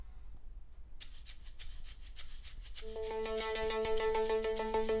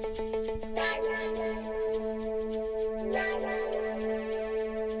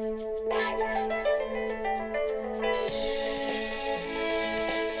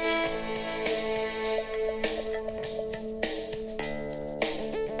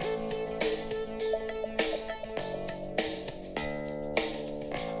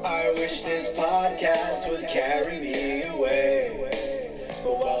this would carry me away.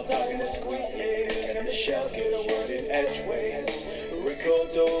 But while talking to Squeak and Michelle get a word in edgeways,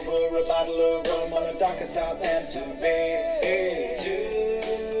 record over a bottle of rum on a dock in Southampton Bay. Too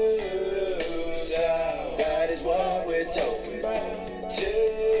south, that is what we're talking about.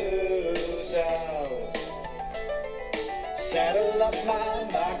 Too south. Saddle up my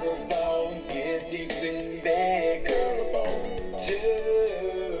microphone, get deep in Baker Bone.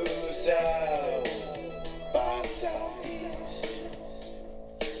 Too south by southeast.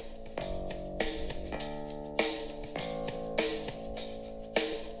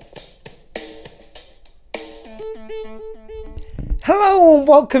 Hello and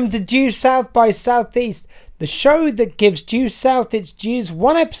welcome to Due South by Southeast, the show that gives Due South its dues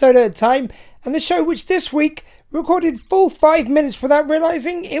one episode at a time, and the show which this week recorded full 5 minutes without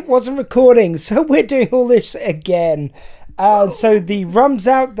realising it wasn't recording, so we're doing all this again. So the rum's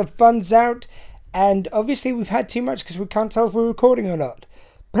out, the fun's out, and obviously we've had too much because we can't tell if we're recording or not.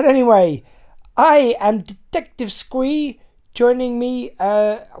 But anyway, I am Detective Squee. Joining me,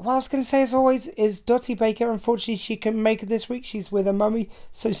 I was going to say as always, is Dottie Baker. Unfortunately, she couldn't make it this week. She's with her mummy.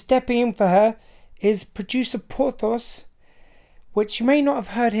 So stepping in for her is producer Porthos, which you may not have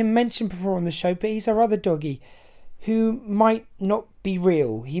heard him mention before on the show, but he's our other doggy, who might not be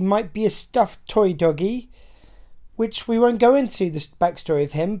real. He might be a stuffed toy doggy, which we won't go into the backstory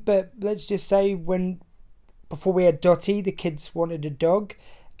of him, but let's just say before we had Dottie, the kids wanted a dog,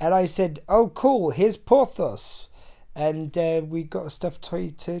 and I said, oh cool, here's Porthos. And we got a stuffed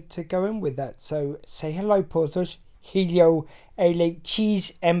toy to go in with that. So say hello, Porthos. Hello, I like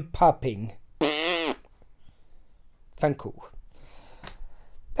cheese and popping. Thank you.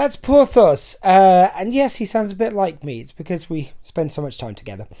 That's Porthos. And yes, he sounds a bit like me. It's because we spend so much time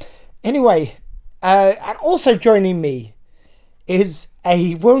together. Anyway, and also joining me is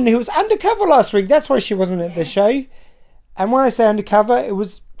a woman who was undercover last week. That's why she wasn't at the show. And when I say undercover, it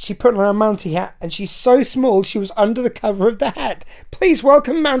was... She put on a Mountie hat, and she's so small, she was under the cover of the hat. Please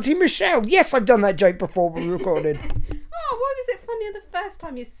welcome Mountie Michelle. Yes, I've done that joke before we recorded. Oh, why was it funnier the first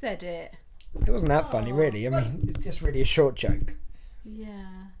time you said it? It wasn't that funny, really. I mean, it's just really a short joke.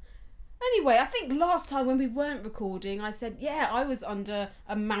 Yeah. Anyway, I think last time when we weren't recording, I said, yeah, I was under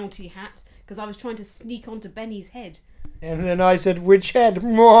a Mountie hat because I was trying to sneak onto Benny's head. And then I said, which head?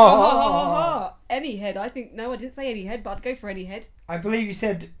 Any head. I think, no, I didn't say any head, but I'd go for any head. I believe you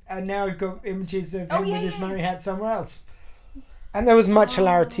said, and now we've got images of him with his Mountie hat somewhere else. And there was much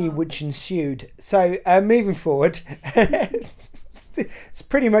hilarity which ensued. So, moving forward, it's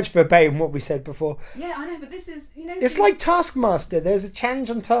pretty much verbatim what we said before. Yeah, I know, but this is, It's like Taskmaster. There's a challenge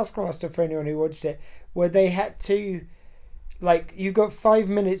on Taskmaster for anyone who watched it, where they had to, you got 5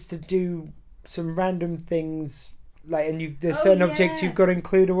 minutes to do some random things, and there's certain objects you've got to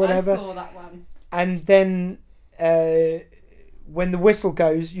include or whatever. I saw that one. And then when the whistle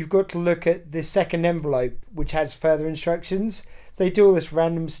goes, you've got to look at the second envelope, which has further instructions. So they do all this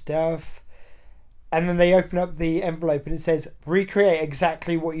random stuff. And then they open up the envelope and it says, recreate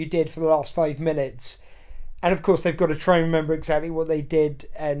exactly what you did for the last 5 minutes. And of course, they've got to try and remember exactly what they did,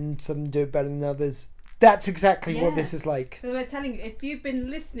 and some do it better than others. That's exactly what this is like. So we're telling you, if you've been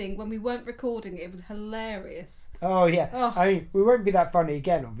listening when we weren't recording, it was hilarious. Oh, yeah. Oh. I mean, we won't be that funny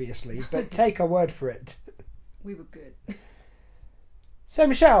again, obviously, but take our word for it. We were good. So,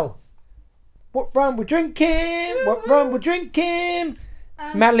 Michelle, what rum we're drinking? What rum we're drinking?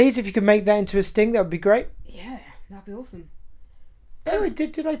 Matt Lees, if you could make that into a sting, that would be great. Yeah, that'd be awesome. Oh,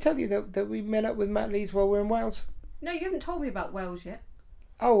 did I tell you that we met up with Matt Lees while we're in Wales? No, you haven't told me about Wales yet.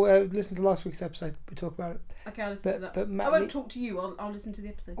 Oh, listen to last week's episode. We talk about it. Okay, I'll listen to that. But I won't talk to you. I'll listen to the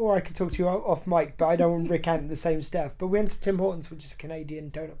episode. Or I could talk to you off mic, but I don't want to recount the same stuff. But we went to Tim Hortons, which is a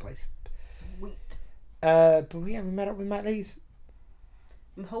Canadian donut place. Sweet. But we met up with Matt Lees.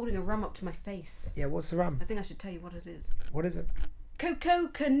 I'm holding a rum up to my face. Yeah, what's the rum? I think I should tell you what it is. What is it? Coco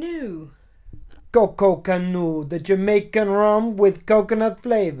Canoe. Coco Canoe, the Jamaican rum with coconut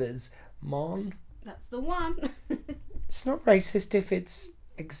flavours. Mon. That's the one. It's not racist if it's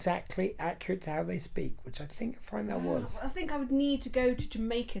exactly accurate to how they speak, which I find that was. I think I would need to go to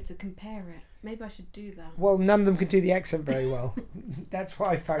Jamaica to compare it. Maybe I should do that. Well, none of them can do the accent very well. That's what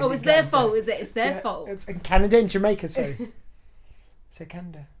I found. Oh, it's their fault, is it? It's their fault. It's in Canada and Jamaica, so. So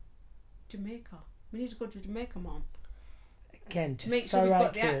Canada. Jamaica. We need to go to Jamaica, Mom. Again, just make so sure we've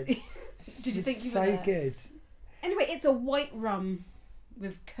accurate. Got the Did you think you were so there? Good. Anyway, it's a white rum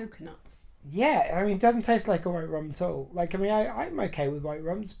with coconut. Yeah, I mean, it doesn't taste like a white rum at all. I'm okay with white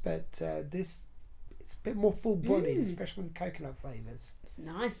rums, but this, it's a bit more full-bodied, especially with the coconut flavours. It's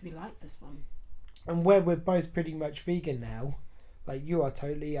nice. We like this one. And where we're both pretty much vegan now, like you are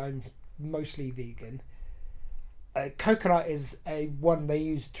totally, I'm mostly vegan. coconut is a one they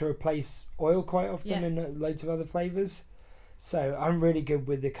use to replace oil quite often in loads of other flavours. So I'm really good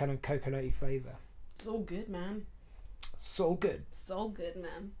with the kind of coconutty flavour. It's all good, man. So good. So good,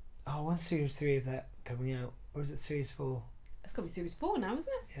 man. Oh, when's Series 3 of that coming out? Or is it Series 4? It's got to be Series 4 now,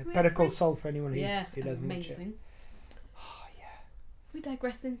 isn't it? Yeah, Better Call Saul for anyone who doesn't watch it. Amazing. Oh, yeah. We're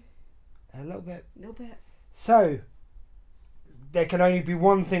digressing. A little bit. A little bit. So, there can only be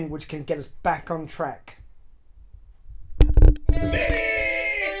one thing which can get us back on track.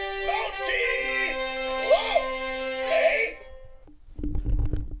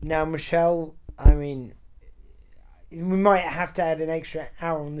 Now, Michelle, I mean, we might have to add an extra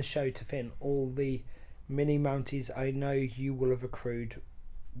hour on the show to fit in all the mini Mounties I know you will have accrued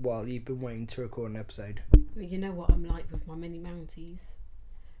while you've been waiting to record an episode. Well, you know what I'm like with my mini Mounties.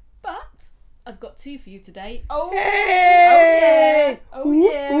 But I've got 2 for you today. Oh, hey! Oh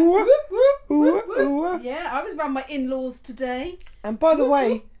yeah! Ooh, Whoop, whoop, whoop, ooh, whoop. Yeah, I was around my in-laws today. And by the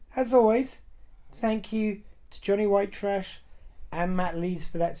way, as always, thank you to Johnny White Trash and Matt Lees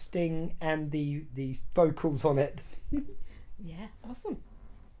for that sting and the vocals on it. Yeah, awesome.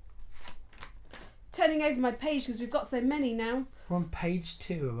 Turning over my page because we've got so many now. We're on page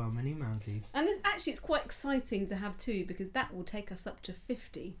 2 of our mini Mounties. And it's quite exciting to have 2 because that will take us up to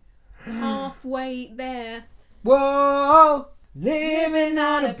 50. Halfway there. Whoa! Living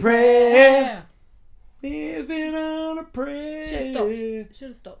on a prayer. Living on a prayer. Should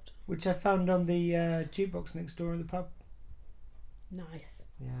have stopped. Which I found on the jukebox next door in the pub. Nice.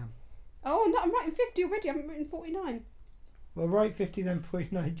 Yeah. Oh, no, I'm writing 50 already. I haven't written 49. Well, write 50 then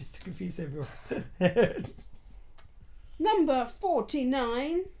 49 just to confuse everyone. Number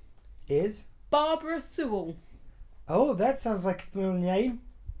 49 is Barbara Sewell. Oh, that sounds like a familiar name.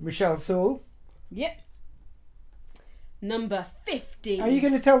 Michelle Sewell. Yep. Number 50. Are you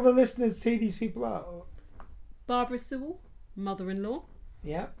going to tell the listeners who these people are? Barbara Sewell, mother-in-law.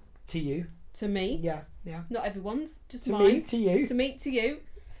 Yeah. To you. To me. Yeah, yeah. Not everyone's, just to mine. Me, to you. To me, to you.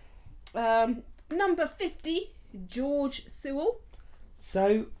 Number 50, George Sewell.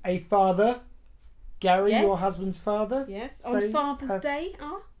 So, a father. Gary, Yes. your husband's father. Yes, So, on Father's Day.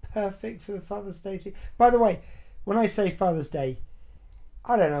 Perfect for the Father's Day thing. By the way, when I say Father's Day,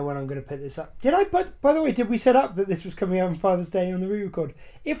 I don't know when I'm going to put this up. Did I? By the way, did we set up that this was coming out on Father's Day on the re-record?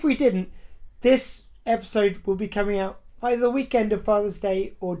 If we didn't, this episode will be coming out either the weekend of Father's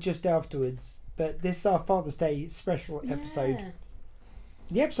Day or just afterwards. But this is our Father's Day special episode. Yeah.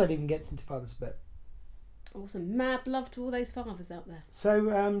 The episode even gets into Father's bit. Awesome. Mad love to all those fathers out there. So,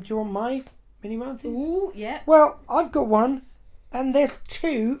 do you want my mini Mounties? Ooh, yeah. Well, I've got one, and there's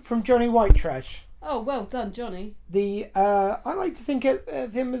 2 from Johnny White Trash. Oh, well done, Johnny. I like to think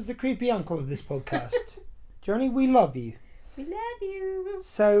of him as the creepy uncle of this podcast. Johnny, we love you. We love you.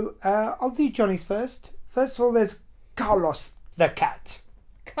 So, I'll do Johnny's first. First of all, there's Carlos the cat.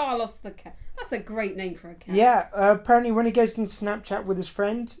 Carlos the cat. That's a great name for a cat. Yeah, apparently when he goes on Snapchat with his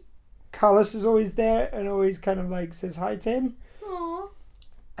friend, Carlos is always there and always kind of like says hi to him. Aww.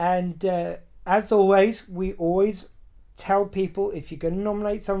 And as always, we always tell people if you're going to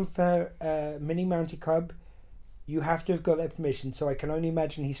nominate someone for Mini Mountie Club, you have to have got their permission. So I can only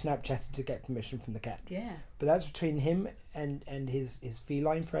imagine he Snapchatted to get permission from the cat. Yeah. But that's between him and his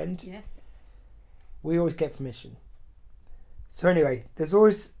feline friend. Yes. We always get permission. So anyway, there's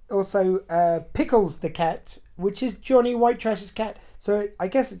always also Pickles the cat, which is Johnny White Trash's cat. So I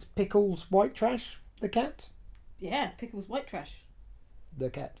guess it's Pickles White Trash the cat. Yeah, Pickles White Trash. The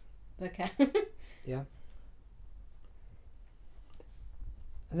cat. The cat. Yeah.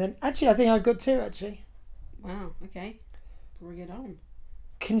 And then actually, I think I've got 2 actually. Wow. Okay. Bring it on.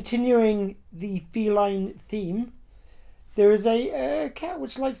 Continuing the feline theme, there is a cat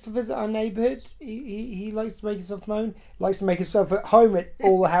which likes to visit our neighbourhood. He likes to make himself known. Likes to make himself at home at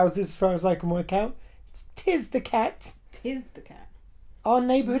all the houses as far as I can work out. It's Tiz the cat. Tiz the cat. Our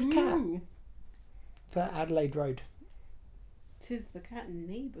neighbourhood cat. Ooh. For Adelaide Road. Tiz the cat,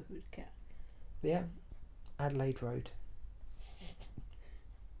 neighbourhood cat. Yeah. Adelaide Road.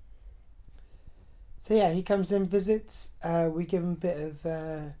 So yeah, he comes in, visits. We give him a bit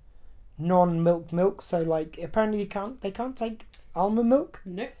of non-milk milk. So like, apparently they can't take almond milk.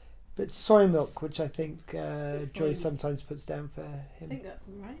 Nope. But soy milk, which I think Soy Joy milk. sometimes puts down for I him. think that's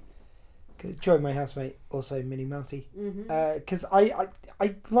all right. Cause Joy, my housemate, also mini Mountie. Mm-hmm. Because I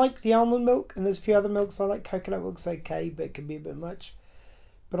like the almond milk, and there's a few other milks I like. Coconut milk's okay, but it can be a bit much.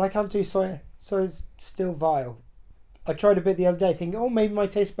 But I can't do soy. Soy's still vile. I tried a bit the other day, thinking, oh, maybe my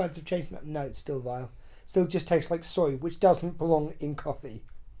taste buds have changed. No, it's still vile. Still just tastes like soy, which doesn't belong in coffee.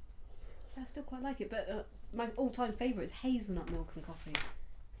 I still quite like it, but my all-time favourite is hazelnut milk and coffee.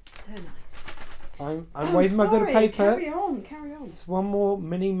 So nice. I'm waving my bit of paper. Carry on. It's one more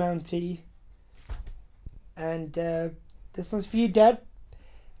mini Mountie. And this one's for you, Dad.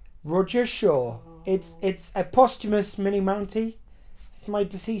 Roger Shaw. It's a posthumous mini Mountie for my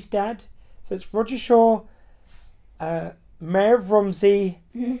deceased dad. So it's Roger Shaw, Mayor of Romsey,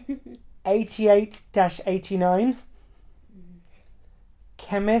 88-89.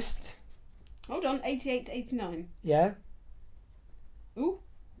 Chemist. Hold on, 88 to 89. Yeah. Ooh,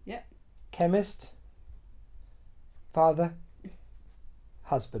 yep. Chemist. Father.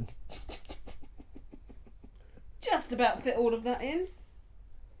 Husband. Just about fit all of that in.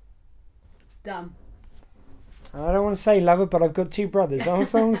 Done. I don't want to say lover, but I've got 2 brothers.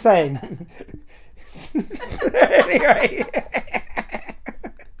 That's what I'm saying. Anyway.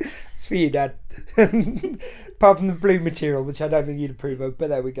 It's for you, Dad. Apart from the blue material, which I don't think you'd approve of, but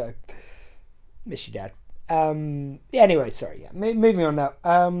there we go. Miss you, Dad. Anyway, sorry. Yeah. Moving on now.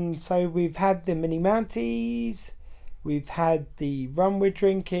 So we've had the mini Mounties. We've had the rum we're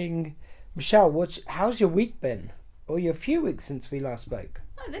drinking. Michelle, how's your week been? Or your few weeks since we last spoke?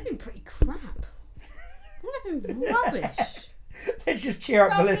 Oh, they've been pretty crap. They've been rubbish. Let's just cheer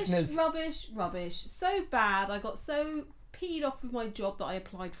up the listeners. Rubbish. So bad. I got so peed off with my job that I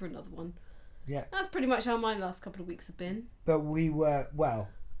applied for another one. Yeah. That's pretty much how my last couple of weeks have been. But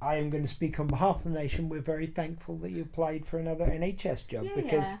I am going to speak on behalf of the nation. We're very thankful that you applied for another NHS job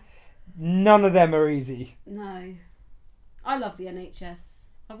because none of them are easy. No. I love the NHS.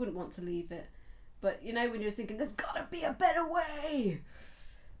 I wouldn't want to leave it. But, you know, when you're thinking, there's got to be a better way.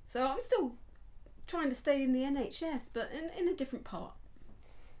 So I'm still trying to stay in the NHS, but in a different part.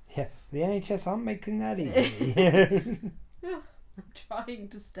 Yeah, the NHS aren't making that easy. I'm trying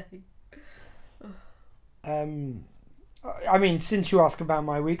to stay. I mean, since you asked about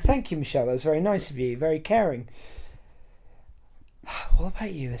my week, thank you, Michelle. That was very nice of you. Very caring. All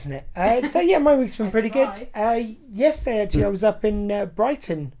about you, isn't it? So yeah, my week's been pretty good. Yesterday, actually, I was up in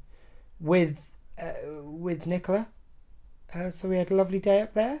Brighton with Nicola. So we had a lovely day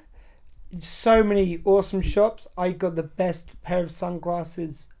up there. So many awesome shops. I got the best pair of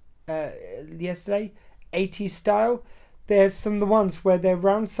sunglasses yesterday, 80s style. There's some of the ones where they're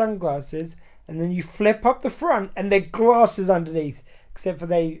round sunglasses and then you flip up the front and they're glasses underneath. Except for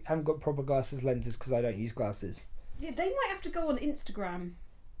they haven't got proper glasses lenses because I don't use glasses. Yeah, they might have to go on Instagram.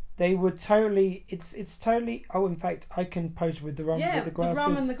 They were totally. It's totally. Oh, in fact, I can pose with the rum with the glasses. The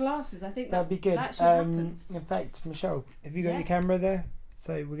rum and the glasses. I think that'd be good. That should happen. In fact, Michelle, have you got your camera there?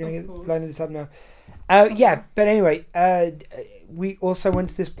 So we're gonna course. line this up now. Yeah, but anyway, we also went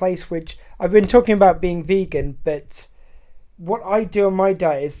to this place which I've been talking about being vegan, but what I do on my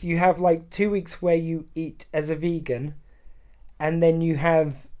diet is you have like 2 weeks where you eat as a vegan, and then you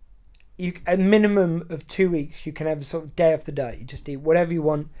have a minimum of 2 weeks you can have a sort of day off the diet. You just eat whatever you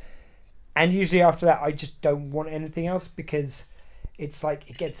want, and usually after that I just don't want anything else because it's like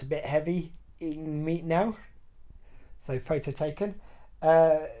it gets a bit heavy eating meat now. So photo taken.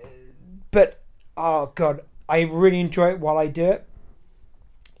 But oh god, I really enjoy it while I do it.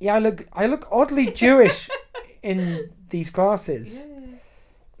 Yeah, I look oddly Jewish in these glasses. Yeah.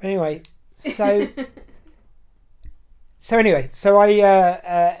 Anyway, so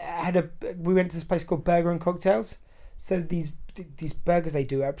we went to this place called Burger and Cocktails. So these burgers they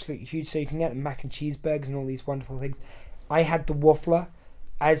do are absolutely huge. So you can get the mac and cheese burgers and all these wonderful things. I had the waffler,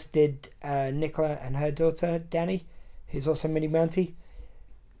 as did Nicola and her daughter Danny, who's also mini Mountie.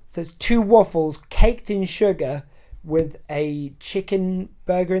 So it's 2 waffles caked in sugar with a chicken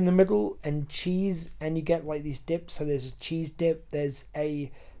burger in the middle and cheese, and you get like these dips. So there's a cheese dip, there's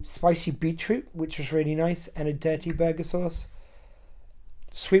a spicy beetroot, which was really nice, and a dirty burger sauce.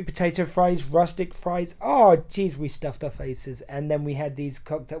 Sweet potato fries, rustic fries. Oh, geez, we stuffed our faces. And then we had these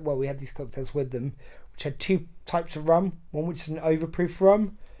cocktails with them, which had 2 types of rum. One which is an overproof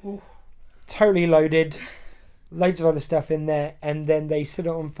rum, totally loaded, loads of other stuff in there, and then they set it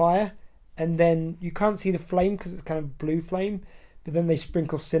on fire. And then you can't see the flame because it's kind of blue flame, but then they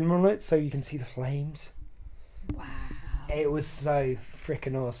sprinkle cinnamon on it so you can see the flames. Wow. It was so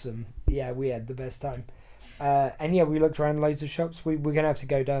freaking awesome. Yeah, we had the best time. And yeah, we looked around loads of shops. We're going to have to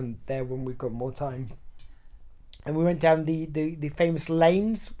go down there when we've got more time. And we went down the famous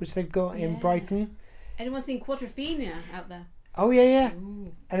lanes, which they've got in Brighton. Anyone seen Quadrophenia out there? Oh, yeah.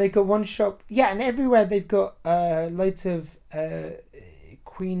 Ooh. And they've got one shop. Yeah, and everywhere they've got loads of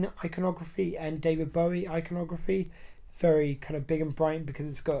Queen iconography and David Bowie iconography. Very kind of big and bright because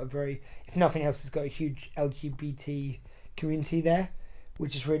it's got a very, if nothing else, it's got a huge LGBT community there,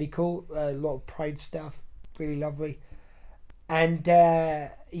 which is really cool. A lot of pride stuff, really lovely. And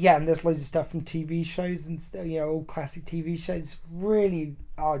and there's loads of stuff from TV shows and still, all classic TV shows. Really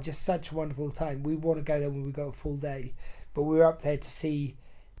are just such a wonderful time. We want to go there when we got a full day, but we were up there to see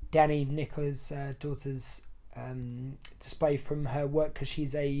Danny, Nicola's daughter's display from her work, because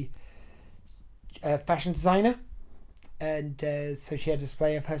she's a fashion designer, and so she had a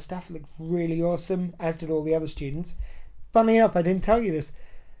display of her stuff. It looked really awesome, as did all the other students. Funnily enough, I didn't tell you this.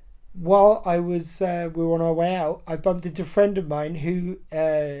 While I was we were on our way out, I bumped into a friend of mine who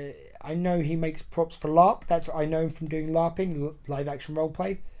I know he makes props for LARP. That's what I know him from doing LARPing, live action role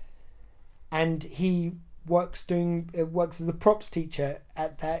play, and he works as a props teacher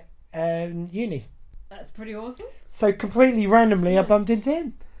at that uni. That's pretty awesome. So completely randomly, I bumped into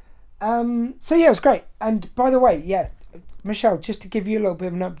him. So yeah, it was great. And by the way, Michelle, just to give you a little bit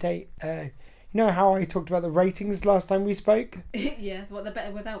of an update, you know how I talked about the ratings last time we spoke? Yeah, they're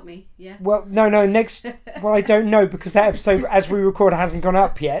better without me, yeah. Well, no, next... Well, I don't know, because that episode, as we record, hasn't gone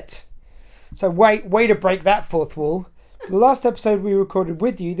up yet. So way to break that fourth wall. The last episode we recorded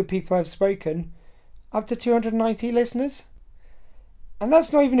with you, The People Have Spoken, up to 290 listeners. And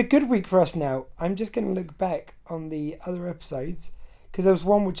that's not even a good week for us now. I'm just going to look back on the other episodes, because there was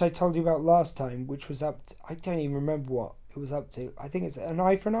one which I told you about last time, which was up to... I don't even remember what it was up to. I think it's An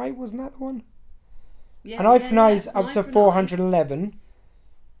Eye for an Eye, wasn't that the one? Yeah, An Eye for an Eye is up to 411.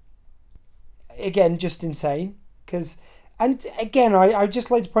 Again, just insane. And again, I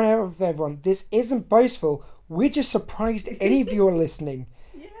just like to point out for everyone, this isn't boastful. We're just surprised any of you are listening.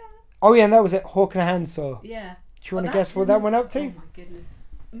 Yeah. Oh yeah, and that was it, Hawk and a Handsaw. Yeah. Do you want to guess what that went up to? Oh my goodness.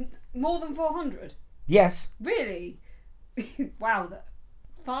 More than 400? Yes. Really? Wow.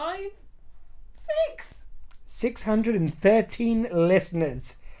 5? 6? 613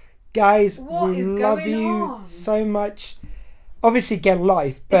 listeners. Guys, we love you so much. Obviously, get a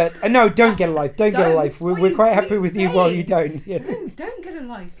life, but no, don't get a life. Don't get a life. We're quite happy with you while you don't. No, don't get a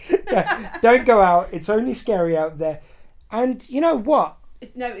life. Don't go out. It's only scary out there. And you know what?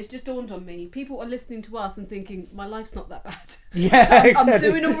 It's just dawned on me. People are listening to us and thinking, my life's not that bad. Yeah, exactly. I'm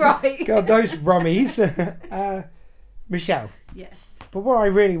doing all right. God, those rummies. Michelle. Yes. But what I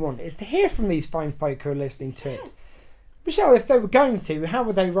really want is to hear from these fine folk who are listening to it. Yes. Michelle, if they were going to, how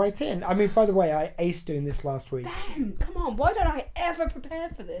would they write in? I mean, by the way, I aced doing this last week. Damn, come on. Why don't I ever prepare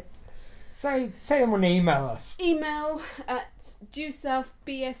for this? So, say them want to email us. Email at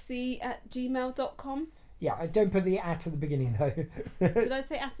dewsouthbse@gmail.com. Yeah, I don't put the at the beginning, though. Did I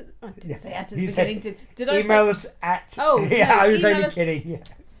say at the... I didn't say at the You beginning. said Did I email say... us at... Oh, yeah, no, I was email only us... kidding. Yeah,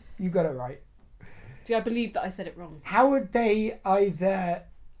 you got it right. See, I believe that I said it wrong. How would they either...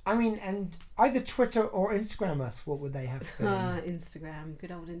 I mean, and either Twitter or Instagram us, what would they have to put in? Instagram.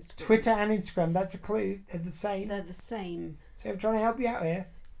 Good old Instagram. Twitter and Instagram, that's a clue. They're the same. They're the same. So I'm trying to help you out here.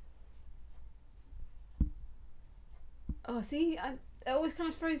 Oh, see, it always kind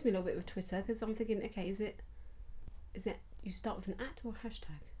of throws me a little bit with Twitter, because I'm thinking, okay, is it you start with an at or a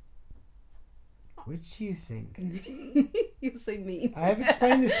hashtag? Which do you think? You're so mean. I have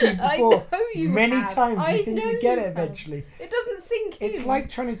explained this to you before many times. You think you get it have. eventually. It doesn't sink in. It's like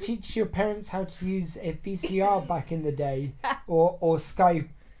trying to teach your parents how to use a VCR back in the day, or Sky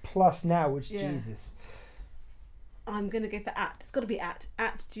Plus now, which Jesus. I'm going to go for at. It's got to be at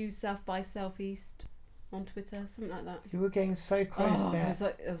Due South by Southeast on Twitter, something like that. You were getting so close there.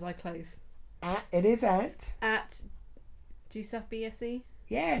 Was I close? It is at Due South BSE?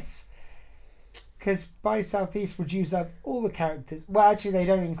 Yes. Because by Southeast would use up all the characters. Well, actually, they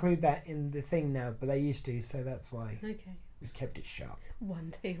don't include that in the thing now, but they used to, so that's why we kept it sharp.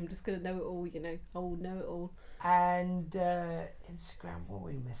 One day I'm just going to know it all, I will know it all. And Instagram, what are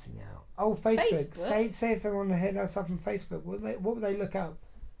we missing out? Oh, Facebook. Say if they want to hit us up on Facebook, what would they look up?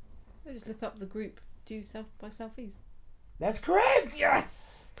 They just look up the group Due South by Southeast. That's correct!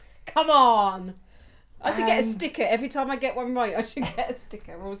 Yes! Come on! I should get a sticker. Every time I get one right, I should get a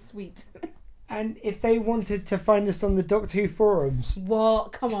sticker or a sweet. And if they wanted to find us on the Doctor Who forums...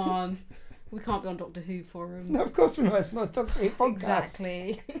 What? Come on. We can't be on Doctor Who forums. No, of course we're not. It's not a Doctor Who podcast.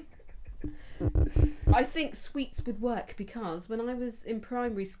 Exactly. I think sweets would work because when I was in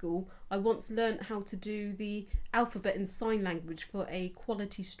primary school, I once learnt how to do the alphabet and sign language for a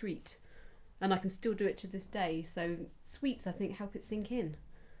quality street. And I can still do it to this day. So sweets, I think, help it sink in.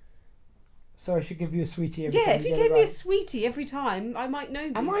 So I should give you a sweetie every time. Yeah, if you gave me a sweetie every time, I might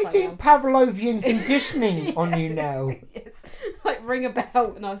know. Am I doing Pavlovian conditioning on you now? Yes, like ring a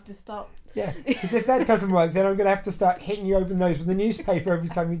bell and I was just start. Yeah, because if that doesn't work, then I'm going to have to start hitting you over the nose with a newspaper every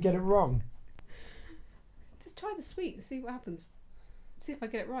time you get it wrong. Just try the sweet and see what happens. See if I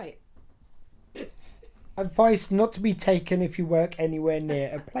get it right. Advice not to be taken if you work anywhere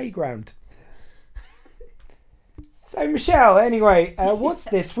near a playground. So, Michelle, anyway, what's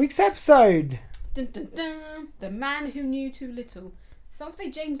this week's episode? Dun, dun, dun. The Man Who Knew Too Little. Sounds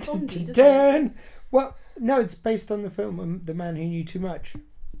very James Bondy, doesn't it? Well, no, it's based on the film The Man Who Knew Too Much.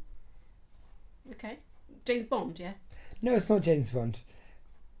 Okay. James Bond, yeah? No, it's not James Bond.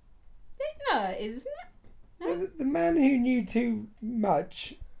 No, it is, isn't it? No? The Man Who Knew Too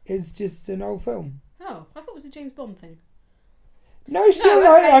Much is just an old film. Oh, I thought it was a James Bond thing. No, still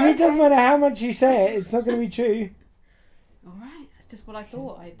No, okay, I mean, it doesn't matter how much you say it, it's not going to be true. Alright, that's just what I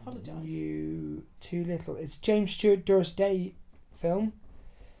thought. I apologise. You Too Little. It's James Stewart Doris Day film.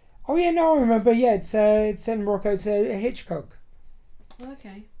 Oh yeah, no, I remember. Yeah, it's set in Morocco. It's a Hitchcock.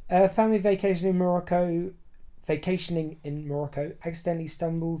 Okay. Family vacationing in Morocco accidentally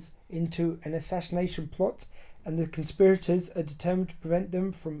stumbles into an assassination plot, and the conspirators are determined to prevent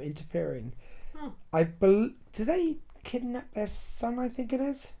them from interfering. Oh. Do they kidnap their son? I think it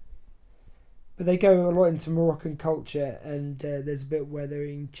is. But they go a lot into Moroccan culture, and there's a bit where they're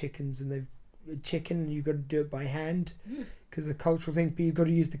eating chickens, and they've chicken, and you've got to do it by hand because the cultural thing. But you've got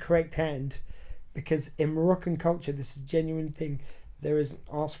to use the correct hand, because in Moroccan culture, this is a genuine thing. There is an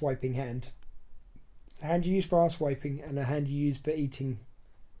arse wiping hand. A hand you use for arse wiping, and a hand you use for eating.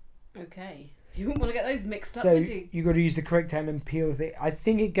 Okay. You wouldn't want to get those mixed up, So would you? you've got to use the correct hand and peel the. I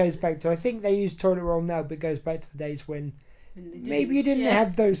think it goes back to. I think they use toilet roll now, but it goes back to the days when maybe you didn't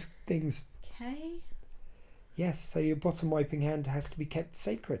have those things. Okay. Yes, so your bottom wiping hand has to be kept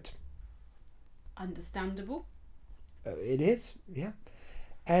sacred. Understandable. It is, yeah.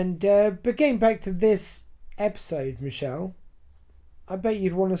 And but getting back to this episode, Michelle, I bet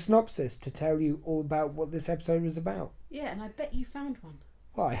you'd want a synopsis to tell you all about what this episode was about. Yeah, and I bet you found one.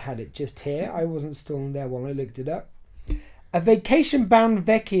 Well, I had it just here. I wasn't stalling there while I looked it up. A vacation-bound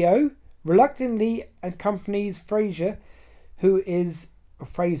Vecchio reluctantly accompanies Fraser, who is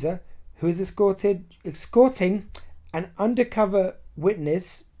escorting an undercover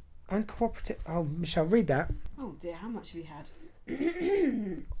witness and cooperative. Oh, Michelle, read that. Oh dear, how much have you had?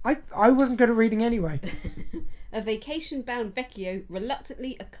 I wasn't good at reading anyway. A vacation-bound Vecchio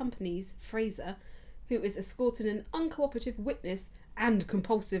reluctantly accompanies Fraser, who is escorting an uncooperative witness and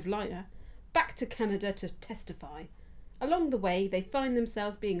compulsive liar, back to Canada to testify. Along the way, they find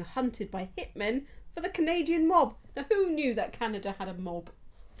themselves being hunted by hitmen for the Canadian mob. Now, who knew that Canada had a mob?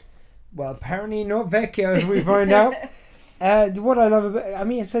 Well, apparently not Vecchio, as we find out. What I love about... I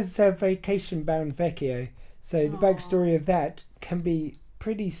mean, it says it's a vacation-bound Vecchio. So the backstory of that can be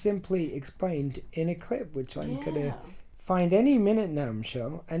pretty simply explained in a clip, which I'm going to find any minute now,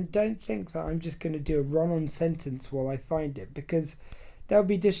 Michelle. And don't think that I'm just going to do a run-on sentence while I find it, because that would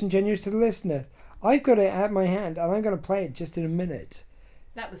be disingenuous to the listeners. I've got it at my hand, and I'm going to play it just in a minute.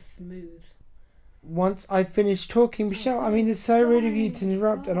 That was smooth. Once I've finished talking, Michelle, I mean, it's so rude of you to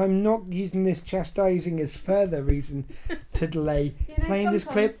interrupt, and I'm not using this chastising as further reason to delay playing this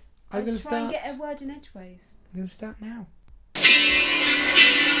clip. I'm going to start. Try and get a word in edgeways. I'm going to start now.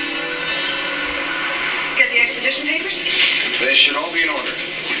 Get the extradition papers? They should all be in order.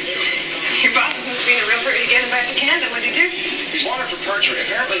 Your boss must be in a real hurry to get him back to Canada. What'd he do? He's wanted for perjury.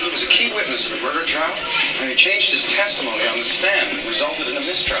 Apparently he was a key witness in a murder trial, and he changed his testimony on the stand, and it resulted in a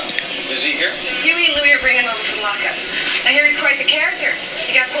mistrial. Is he here? Huey and Louie are bringing him over from lockup. I hear he's quite the character.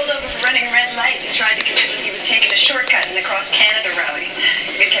 He got pulled over for running a red light and tried to convince them he was taking a shortcut in the Cross Canada rally.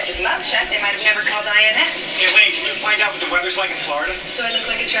 If he'd kept his mouth shut, they might have never called INS. Hey, Lane, can you find out what the weather's like in Florida? Do I look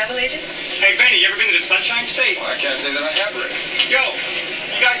like a travel agent? Hey, Benny, you ever been to the Sunshine State? Well, I can't say that I have, Rick. Yo,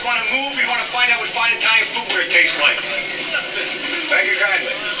 you guys want to move? We want to find out what fine Italian footwear tastes like. Thank you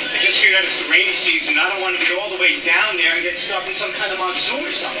kindly. I just hear that it's the rainy season. I don't want to go all the way down there and get stuck in some kind of monsoon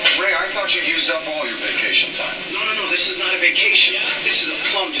or something. Ray, I thought you used up all your vacation time. No, this is not a vacation. This is a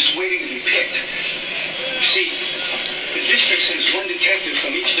plum just waiting to be picked. You see, the district sends one detective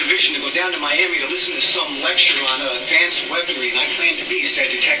from each division to go down to Miami to listen to some lecture on advanced weaponry, and I plan to be said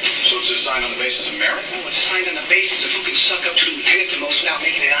detective. So it's assigned on the basis of merit? Oh, it's assigned on the basis of who can suck up to the lieutenant the most without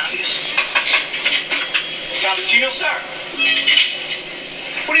making it obvious. Cappuccino, sir?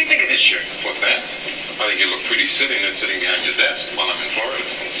 What do you think of this shirt? What, that? I think you look pretty sitting behind your desk while I'm in Florida.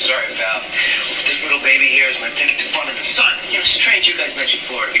 Sorry, pal. This little baby here is my ticket to fun in the sun. You know, it's strange you guys mentioned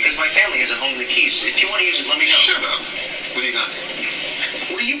Florida because my family has a home in the Keys. If you want to use it, let me know. Shut up. What do you got?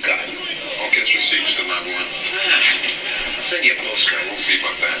 What do you got? Orchestra receipts to my one. I'll send you a postcard. We'll see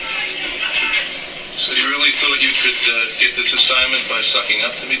about that. So you really thought you could get this assignment by sucking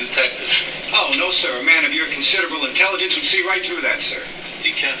up to me, detective? Oh, no, sir. A man of your considerable intelligence would see right through that, sir.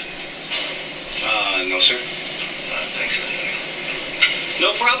 Decaf? No, sir. Thanks.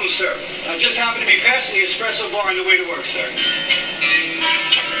 No problem, sir. I just happened to be passing the espresso bar on the way to work, sir.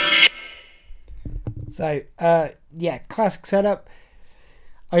 So, yeah, classic setup.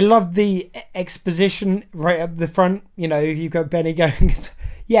 I love the exposition right up the front. You know, you've got Benny going,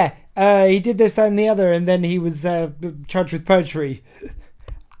 yeah, he did this, that, and the other, and then he was charged with perjury.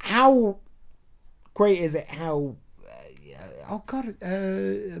 How great is it? How, oh God,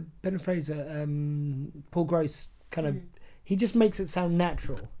 Ben Fraser, Paul Gross, kind of, he just makes it sound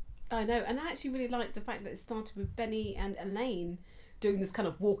natural. I know, and I actually really like the fact that it started with Benny and Elaine doing this kind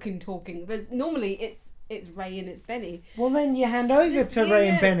of walking, talking. Because normally it's Ray and it's Benny. Well, then you hand over to Ray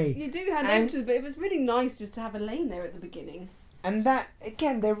and Benny. You do hand over to them, but it was really nice just to have Elaine there at the beginning. And that,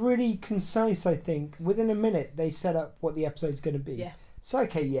 again, they're really concise, I think. Within a minute, they set up what the episode's going to be. Yeah. So,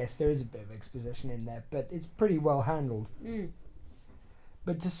 okay, yes, there is a bit of exposition in there, but it's pretty well handled.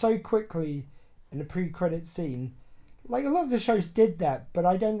 But to so quickly, in a pre-credit scene, like a lot of the shows did that, but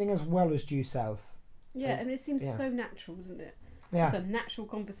I don't think as well as Due South. Yeah, and it seems so natural, doesn't it? Yeah. It's a natural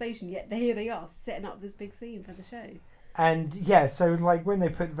conversation, yet here they are, setting up this big scene for the show. And, yeah, so, like, when they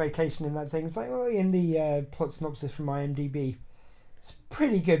put vacation in that thing, it's like, well, in the plot synopsis from IMDb, it's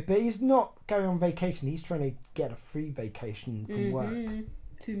pretty good, but he's not going on vacation. He's trying to get a free vacation from work.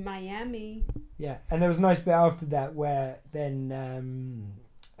 To Miami. Yeah, and there was a nice bit after that where then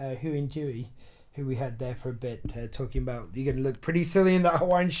Who and Dewey, who we had there for a bit, talking about you're going to look pretty silly in that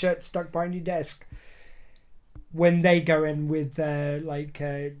Hawaiian shirt stuck behind your desk. When they go in with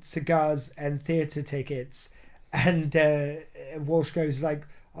cigars and theatre tickets, and Walsh goes like,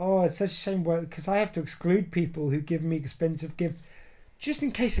 "Oh, it's such a shame because I have to exclude people who give me expensive gifts." Just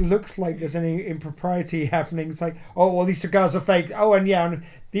in case it looks like there's any impropriety happening, it's like, oh, well, these cigars are fake. Oh, and yeah,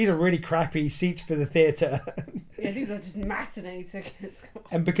 these are really crappy seats for the theatre. Yeah, these are just matinee tickets.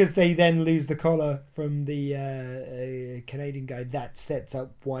 And because they then lose the collar from the Canadian guy, that sets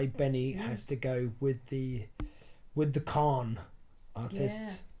up why Benny has to go with the con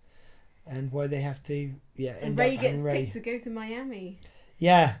artists. Yeah. And why they have to, and Ray gets picked to go to Miami.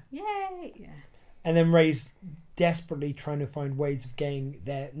 Yeah. Yay! Yeah. And then Ray's desperately trying to find ways of getting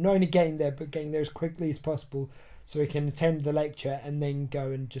there, not only getting there, but getting there as quickly as possible so he can attend the lecture and then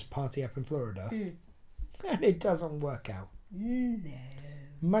go and just party up in Florida. And it doesn't work out. No.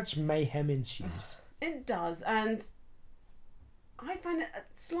 Much mayhem ensues. It does, and I find it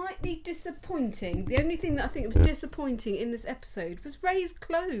slightly disappointing. The only thing that I think was disappointing in this episode was Ray's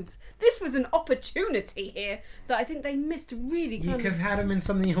clothes. This was an opportunity here that I think they missed really. You could have had him in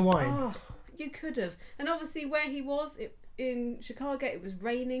something Hawaiian. Oh, you could have. And obviously where he was, in Chicago, it was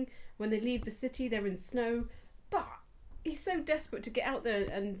raining. When they leave the city, they're in snow. But he's so desperate to get out there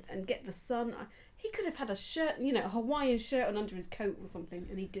and get the sun. He could have had a shirt, a Hawaiian shirt on under his coat or something,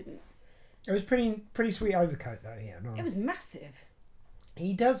 and he didn't. It was pretty sweet overcoat though. Yeah, no. It was massive.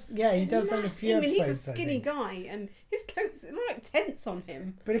 He does that in a few episodes. He's a skinny guy, and his coats are like tents on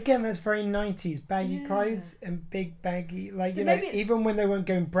him. But again, that's very 90s baggy clothes and big baggy, even when they weren't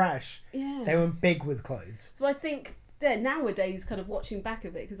going brash, they weren't big with clothes. So I think they're nowadays kind of watching back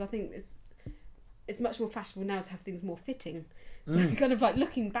of it, because I think it's much more fashionable now to have things more fitting. So kind of like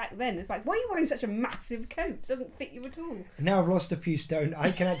looking back then, it's like, why are you wearing such a massive coat? It doesn't fit you at all. Now I've lost a few stone.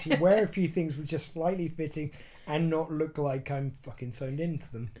 I can actually wear a few things which are slightly fitting and not look like I'm fucking sewn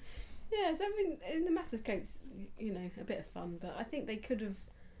into them. Yeah, so I mean, in the massive coats, a bit of fun, but I think they could have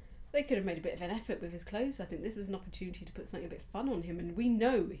made a bit of an effort with his clothes. I think this was an opportunity to put something a bit fun on him, and we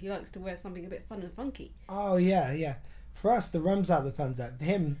know he likes to wear something a bit fun and funky. Oh yeah. For us, the rum's out, the fun's out. For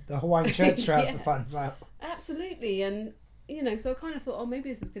him, the Hawaiian shirts are out, the fun's out. Absolutely, and so I kind of thought, oh, maybe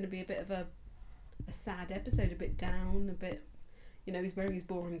this is going to be a bit of a sad episode, a bit down, a bit, he's wearing his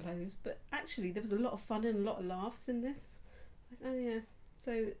boring clothes. But actually, there was a lot of fun and a lot of laughs in this. Oh, yeah.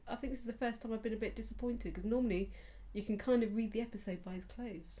 So I think this is the first time I've been a bit disappointed, because normally you can kind of read the episode by his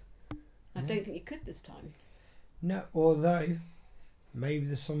clothes. I don't think you could this time. No, although maybe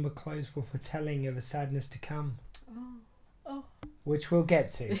the somber clothes were foretelling of a sadness to come. Oh. Which we'll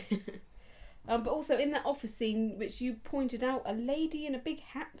get to. But also in that office scene, which you pointed out, a lady in a big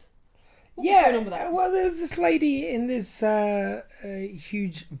hat. What was going on with that? Well, there was this lady in this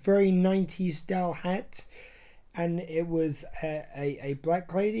huge, very 90s style hat, and it was a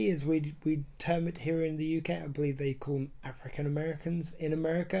black lady, as we term it here in the UK. I believe they call them African Americans in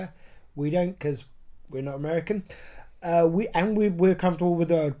America. We don't, because we're not American. We're comfortable with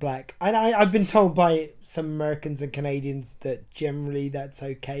the word black. And I've been told by some Americans and Canadians that generally that's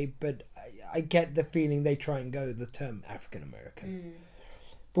okay, but I get the feeling they try and go with the term African American.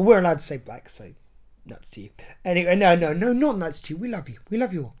 But we're allowed to say black, so nuts to you. Anyway, no, not nuts to you. We love you. We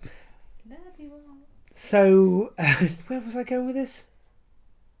love you all. Love you all. So, where was I going with this?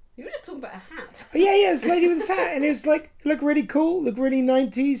 You were just talking about a hat. Oh, yeah, this lady with this hat. And it was like, looked really cool, looked really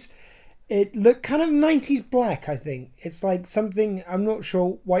 90s. It looked kind of 90s black, I think. It's like something I'm not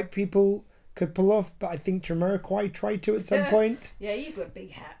sure white people could pull off, but I think Jamiroquai tried to at some point. Yeah, he used to wear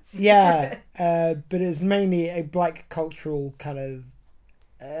big hats. Yeah, but it was mainly a black cultural kind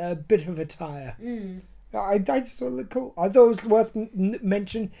of bit of attire. I just thought it looked cool. I thought it was worth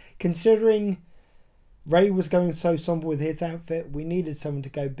mention, considering Ray was going so somber with his outfit. We needed someone to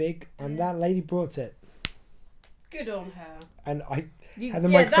go big, and that lady brought it. Good on her. And I had the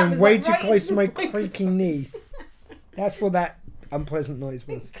microphone way too close to my creaking knee. That's what that unpleasant noise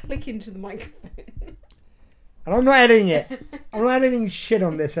was. Click into the microphone. And I'm not editing it. I'm not editing shit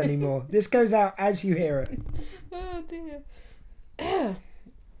on this anymore. This goes out as you hear it. Oh dear.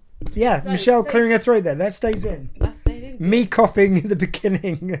 Yeah, Michelle clearing her throat there. That stays in. That stayed in. Me coughing in the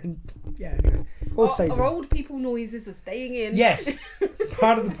beginning. And yeah, anyway. All stays in. Our old people noises are staying in. Yes. It's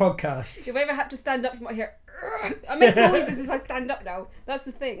part of the podcast. If I ever have to stand up, you might hear... I make noises as I stand up now. That's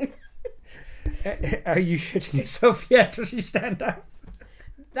the thing. Are you shitting yourself yet as you stand up?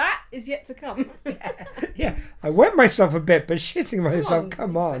 That is yet to come. Yeah, I wet myself a bit, but shitting myself,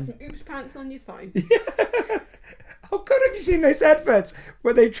 come on. Put some oops pants on, you're fine. Oh God, have you seen those adverts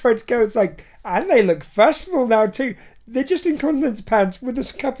where they tried to go, it's like, and they look fashionable now too. They're just incontinence pants with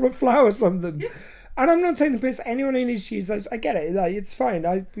a couple of flowers on them. And I'm not taking the piss. Anyone who needs to use those, I get it. Like, it's fine.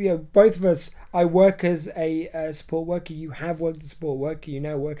 Both of us, I work as a support worker. You have worked as a support worker. You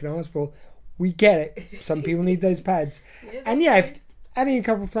now work in a hospital. We get it. Some people need those pads. And yeah, if adding a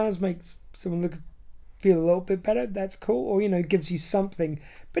couple of flowers makes someone feel a little bit better, that's cool. Or, gives you something.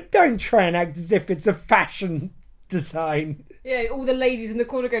 But don't try and act as if it's a fashion design. Yeah, all the ladies in the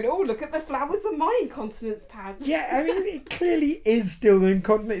corner going, oh, look at the flowers on my incontinence pads. Yeah, I mean, it clearly is still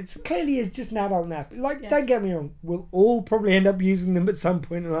incontinence. It clearly is just an adult nap. Like, don't get me wrong, we'll all probably end up using them at some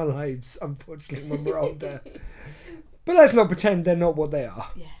point in our lives, unfortunately, when we're older. But let's not pretend they're not what they are.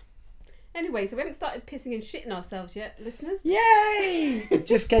 Yeah. Anyway, so we haven't started pissing and shitting ourselves yet, listeners. Yay!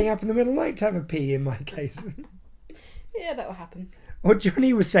 Just getting up in the middle of the night to have a pee, in my case. Yeah, that will happen. Or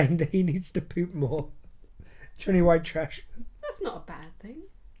Johnny was saying that he needs to poop more. Johnny White Trash. That's not a bad thing.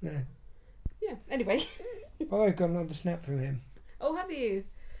 No. Yeah, anyway. Oh, I've got another snap from him. Oh, have you?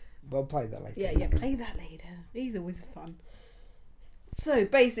 We'll play that later. Yeah, play that later. He's always fun. So,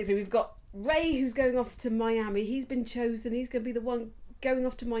 basically, we've got Ray, who's going off to Miami. He's been chosen. He's going to be the one going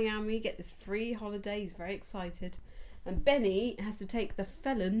off to Miami, get this free holiday. He's very excited. And Benny has to take the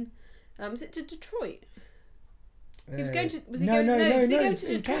felon. Is it to Detroit? He was going to... Was he going to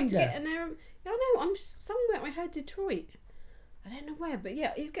Detroit to get an air... I know, I'm somewhere. I heard Detroit. I don't know where, but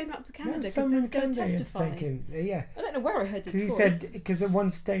yeah, he's going up to Canada because he's going to testify. Yeah. I don't know where I heard Detroit. He said, because at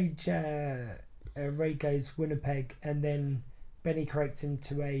one stage Ray goes Winnipeg, and then Benny corrects him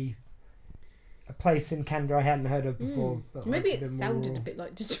to a place in Canada I hadn't heard of before. But maybe it sounded a bit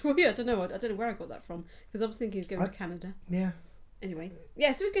like Detroit. I don't know. I don't know where I got that from because I was thinking he's going to Canada. Yeah. Anyway,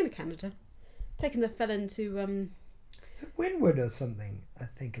 yeah, so he's going to Canada, taking the felon to. Is it Wynwood or something? I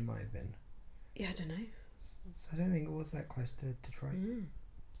think it might have been. Yeah, I don't know. So I don't think it was that close to Detroit.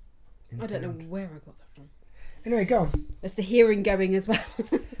 I don't know where I got that from. Anyway, go on. There's the hearing going as well.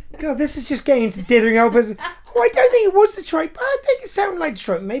 God, this is just getting into dithering elbows. Oh, I don't think it was Detroit, but I think it sounded like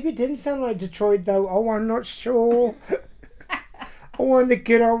Detroit. Maybe it didn't sound like Detroit, though. Oh, I'm not sure. Oh, in the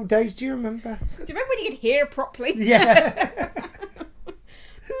good old days, do you remember? Do you remember when you could hear properly? Yeah.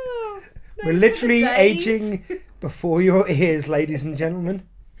 We're literally aging before your ears, ladies and gentlemen.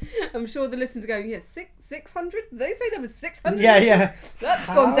 I'm sure the listeners are going, yeah, 600? Did they say there was 600? Yeah. That's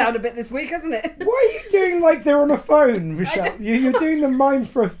gone down a bit this week, hasn't it? Why are you doing like they're on a phone, Michelle? You're doing the mime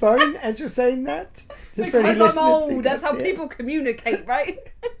for a phone as you're saying that? Just because I'm old, that's how people communicate, right?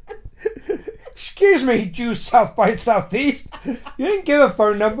 Excuse me, due South by Southeast. You didn't give a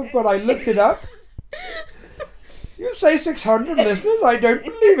phone number, but I looked it up. You say 600 listeners? I don't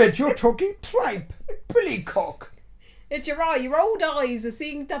believe it. You're talking tripe. Billycock. It's your eye. Your old eyes are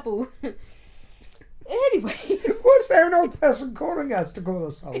seeing double. Anyway. Was there an old person calling us to call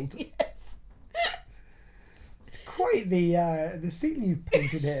us old? Yes. It's quite the scene you've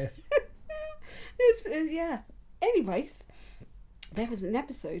painted here. Yeah. Anyways, there was an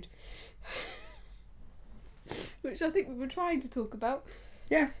episode which I think we were trying to talk about.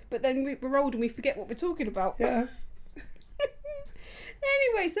 Yeah. But then we're old and we forget what we're talking about. Yeah.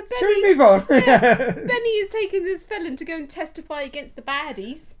 Anyway, so Benny... Shall we move on? Yeah, Benny is taking this felon to go and testify against the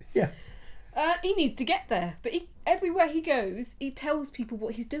baddies. Yeah. He needs to get there, but everywhere he goes, he tells people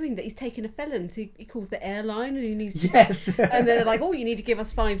what he's doing, that he's taking a felon. So he calls the airline and he needs to... Yes. And they're like, oh, you need to give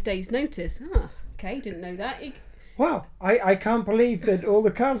us 5 days' notice. Oh, okay, didn't know that. Wow, I can't believe that all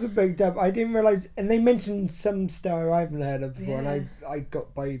the cars are booked up. I didn't realise, and they mentioned some star I haven't heard of before, and I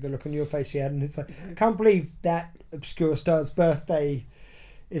got by the look on your face you had, and it's like, I can't believe that obscure star's birthday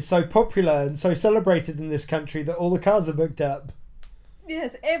is so popular and so celebrated in this country that all the cars are booked up.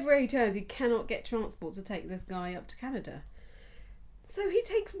 Yes, everywhere he turns, he cannot get transport to take this guy up to Canada. So he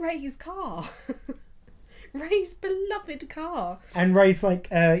takes Ray's car. Ray's beloved car. And Ray's like,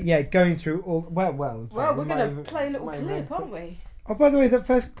 going through all... Well, we're going to play a little clip, aren't we? Oh, by the way, the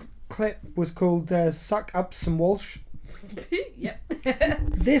first clip was called Suck Up Some Walsh. Yep.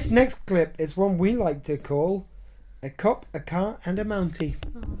 This next clip is one we like to call A Cop, a Car and a Mountie.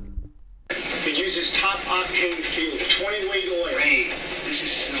 It uses top octane fuel, 20-weight oil. Ray, this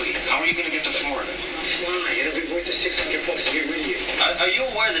is silly. How are you going to get to Florida? I'll fly. It'll be worth the $600 to get rid of you. Are you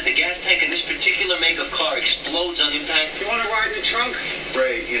aware that the gas tank in this particular make of car explodes on impact? You want to ride in the trunk?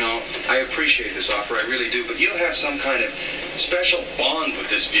 Ray, I appreciate this offer, I really do, but you have some kind of special bond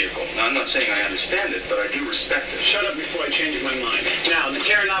with this vehicle. Now, I'm not saying I understand it, but I do respect it. Shut up before I change my mind. Now, in the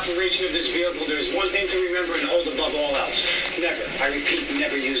care and operation of this vehicle, there's one thing to remember and hold above all else. Never, I repeat,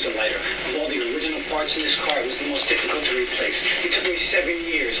 never used a lighter. Of all the original parts in this car, it was the most difficult to replace. It took me 7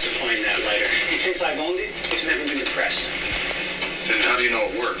 years to find that lighter. And since I've owned it, it's never been depressed. Then how do you know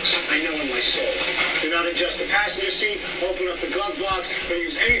it works? I know in my soul. Do not adjust the passenger seat, open up the glove box, or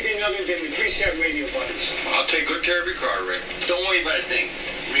use anything other than the preset radio buttons. I'll take good care of your car, Ray. Don't worry about a thing.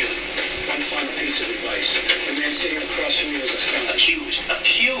 Really. One final piece of advice. The man sitting across from you is a felon.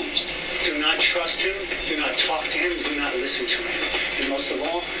 Accused. Do not trust him, do not talk to him, do not listen to him. And most of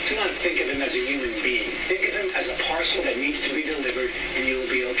all, do not think of him as a human being. Think of him as a parcel that needs to be delivered, and you will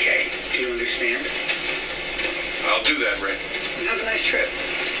be okay. Do you understand? I'll do that, Ray. And have a nice trip.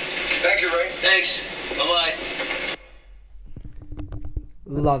 Thank you, Ray. Thanks. Bye-bye.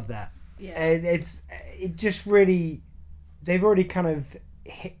 Love that. Yeah. It just really... They've already kind of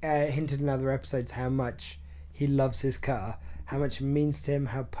hinted in other episodes how much he loves his car, how much it means to him,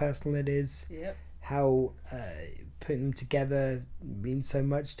 how personal it is, Yep. how putting them together means so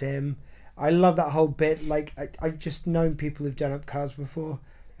much to him. I love that whole bit. Like, I've just known people who've done up cars before.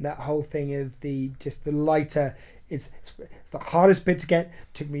 That whole thing of the lighter, it's the hardest bit to get.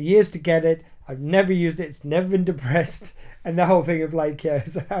 Took me years to get it. I've never used it. It's never been depressed. And the whole thing of like,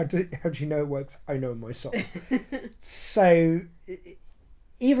 so how do you know it works? I know in my soul. So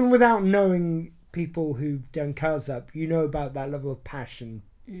even without knowing people who've done cars up, you know about that level of passion.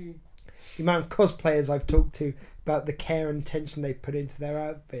 The amount of cosplayers I've talked to about the care and attention they put into their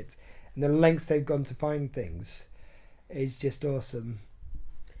outfits and the lengths they've gone to find things is just awesome.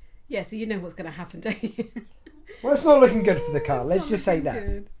 Yeah, so you know what's going to happen, don't you? Well, it's not looking good for the car. It's Let's not just say looking that.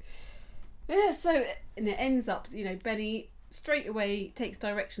 good. Yeah, so and it ends up, Benny straight away takes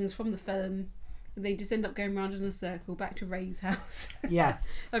directions from the felon, and they just end up going round in a circle back to Ray's house. Yeah.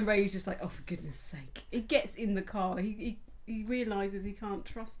 And Ray's just like, oh, for goodness sake. He gets in the car. He realises he can't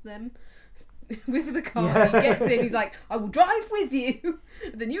trust them with the car. Yeah. He gets in. He's like, I will drive with you.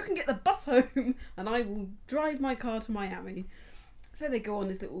 And then you can get the bus home, and I will drive my car to Miami. So they go on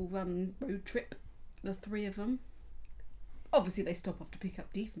this little road trip, the three of them. Obviously, they stop off to pick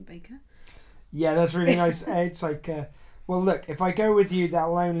up Diefenbaker. Yeah, that's really nice. It's like, well, look, if I go with you,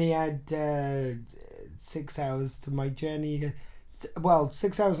 that'll only add 6 hours to my journey. Well,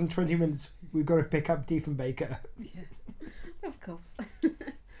 6 hours and 20 minutes. We've got to pick up Diefenbaker. Yeah, of course.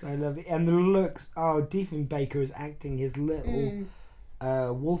 So I love it. And the looks, Diefenbaker is acting his little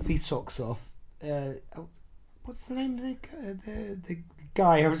wolfy socks off. What's the name of the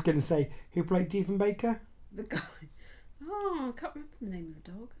guy I was going to say who played Diefenbaker? The guy. Oh, I can't remember the name of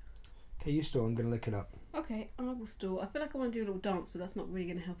the dog. Okay, you stall. I'm going to look it up. Okay, I will stall. I feel like I want to do a little dance, but that's not really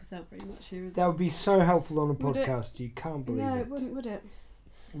going to help us out very much here, is That would be so helpful on a Would it? podcast. You can't believe No, it. it wouldn't, would it?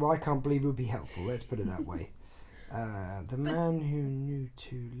 Well, I can't believe it would be helpful. Let's put it that way. The man who knew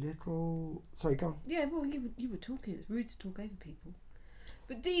too little. Sorry, go on. Yeah, well, you were talking. It's rude to talk over people.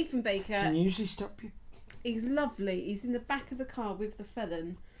 But Diefenbaker, Can you usually stop you? he's lovely. He's in the back of the car with the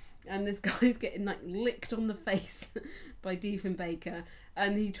felon, and this guy's getting like licked on the face by Diefenbaker,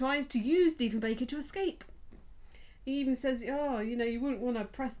 and he tries to use Diefenbaker to escape. He even says, "Oh, you wouldn't want to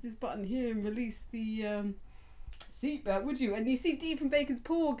press this button here and release the seatbelt, would you?" And you see Diefenbaker's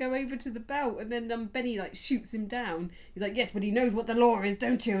paw go over to the belt, and then Benny like shoots him down. He's like, "Yes, but he knows what the law is,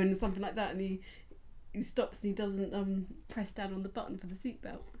 don't you?" And something like that, and he stops and he doesn't press down on the button for the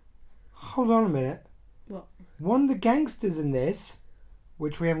seatbelt. Hold on a minute. What? One of the gangsters in this,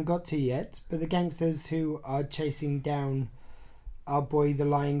 which we haven't got to yet, but the gangsters who are chasing down our boy, the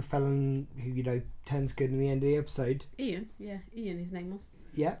lying felon, who, turns good in the end of the episode. Ian, his name was.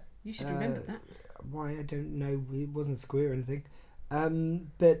 Yeah. You should remember that. Why, I don't know. It wasn't Square or anything.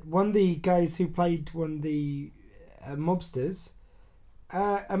 But one of the guys who played one of the mobsters,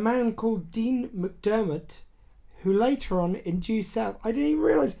 a man called Dean McDermott, who later on in Due South, I didn't even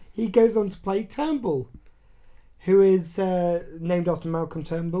realise, he goes on to play Turnbull, who is named after Malcolm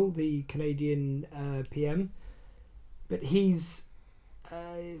Turnbull, the Canadian PM. But he's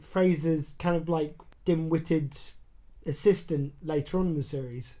Fraser's kind of like dim-witted assistant later on in the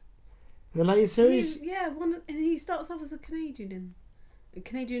series. The later series? And he starts off as a Canadian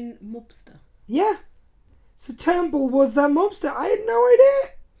mobster. Yeah. So Turnbull was that mobster. I had no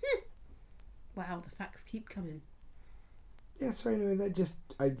idea. Wow, the facts keep coming. Yeah, so anyway, that just...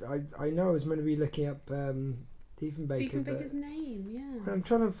 I know I was meant to be looking up Diefenbaker. Diefenbaker's name, yeah. I'm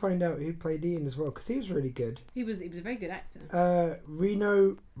trying to find out who played Ian as well, because he was really good. He was a very good actor.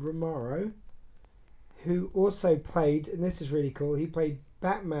 Reno Romero, who also played, and this is really cool, he played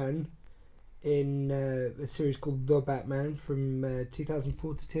Batman in a series called The Batman from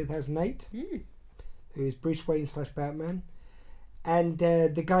 2004 to 2008. Who is Bruce Wayne / Batman. And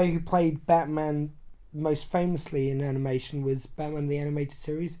the guy who played Batman most famously in animation was Batman the Animated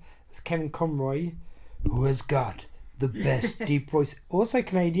Series. It was Kevin Conroy, who has got the best deep voice. Also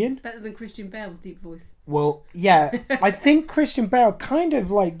Canadian. Better than Christian Bale's deep voice. Well, yeah. I think Christian Bale kind of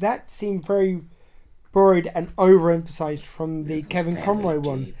like that seemed very borrowed and overemphasized from the Kevin Conroy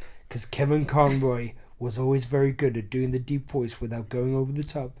one. Because Kevin Conroy was always very good at doing the deep voice without going over the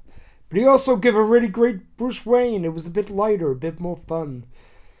top. But he also gave a really great Bruce Wayne. It was a bit lighter, a bit more fun.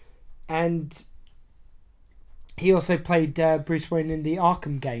 And he also played Bruce Wayne in the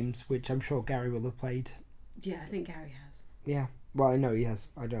Arkham games, which I'm sure Gary will have played. Yeah, I think Gary has. Yeah, well, I know he has.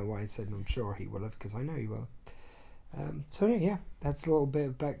 I don't know why I said I'm sure he will have, because I know he will. So yeah, that's a little bit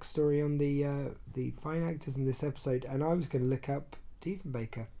of backstory on the fine actors in this episode. And I was going to look up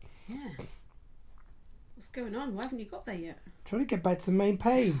Diefenbaker. Yeah. What's going on? Why haven't you got there yet? Trying to get back to the main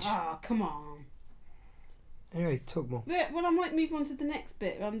page. Oh, come on. Anyway, talk more. Yeah, well, I might move on to the next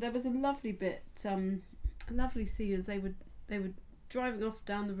bit. There was a lovely bit, a lovely scene as they were driving off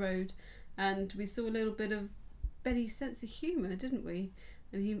down the road, and we saw a little bit of Benny's sense of humour, didn't we?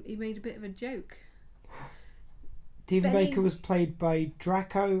 And he made a bit of a joke. Diefenbaker was played by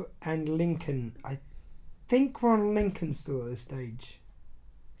Draco and Lincoln. I think we're on Lincoln still at this stage.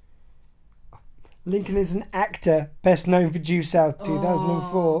 Lincoln is an actor best known for Due South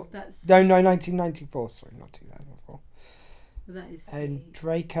 2004. 1994. Sorry, not 2004. That is sweet. And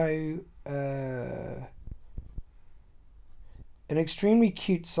Draco, an extremely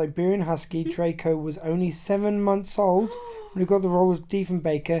cute Siberian Husky. Draco was only 7 months old when he got the role as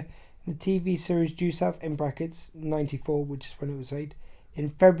Diefenbaker in the TV series Due South in brackets 94, which is when it was made. In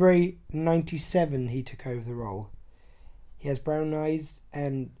February 97, he took over the role. He has brown eyes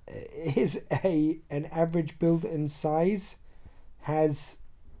and is an average build and size. Has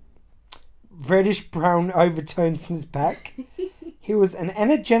reddish brown overtones in his back. He was an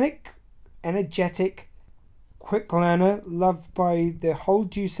energetic, quick learner, loved by the whole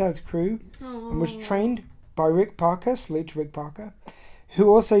Due South crew, and was trained by Rick Parker, salute to Rick Parker,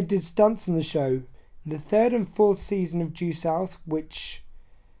 who also did stunts in the show. In the 3rd and 4th season of Due South, which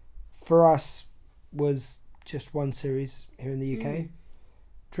for us was just one series here in the UK.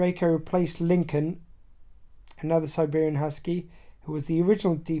 Draco replaced Lincoln, another Siberian Husky, who was the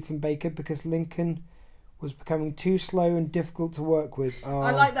original Diefenbaker, because Lincoln was becoming too slow and difficult to work with. I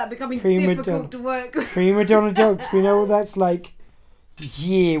like that, becoming difficult to work with. Prima donna dogs, we know what that's like.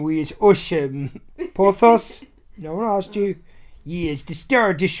 Yeah, we is awesome. Porthos, no one asked you. Yeah, it's the star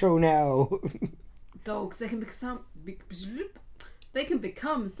of the show now. Dogs, they can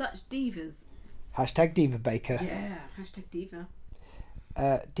become such divas. Hashtag Diva Baker. Yeah, hashtag diva.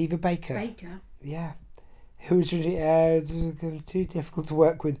 Diva Baker. Baker. Yeah. Who was really too difficult to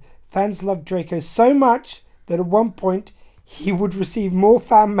work with. Fans loved Draco so much that at one point he would receive more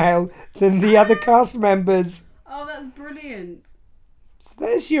fan mail than the other cast members. Oh, that's brilliant. So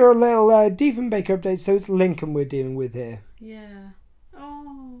there's your little Diefenbaker update. So it's Lincoln we're dealing with here. Yeah.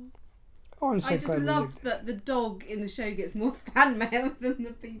 Oh, I'm so I just glad love that the dog in the show gets more fan mail than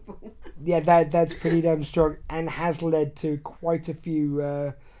the people. Yeah, that's pretty damn strong, and has led to quite a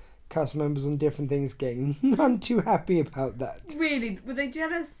few cast members on different things getting none too happy about that. Really? Were they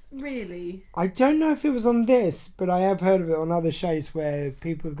jealous? Really? I don't know if it was on this, but I have heard of it on other shows where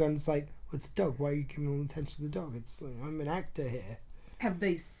people have gone, it's like, what's the dog? Why are you giving all the attention to the dog? It's like, I'm an actor here. Have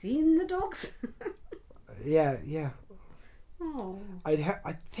they seen the dogs? Yeah. Oh. I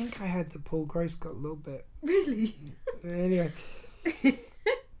think I heard that Paul Gross got a little bit. Really? Anyway,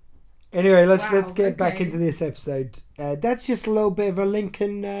 Anyway, let's Wow, get back okay. into this episode. That's just a little bit of a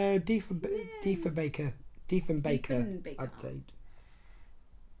Lincoln Diefenbaker update.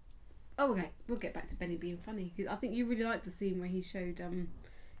 Oh, okay. We'll get back to Benny being funny. 'Cause I think you really liked the scene where he showed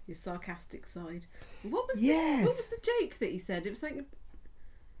his sarcastic side. What was the joke that he said? It was like,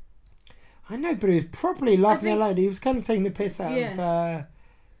 I know, but he was properly laughing think- out loud. He was kind of taking the piss out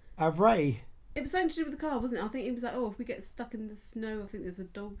of Ray. it was something to do with the car, wasn't it? I think it was like, oh, if we get stuck in the snow, I think there's a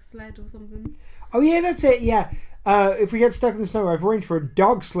dog sled or something. Oh yeah, that's it. Yeah, if we get stuck in the snow, I've arranged for a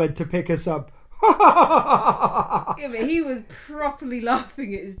dog sled to pick us up. Yeah, but he was properly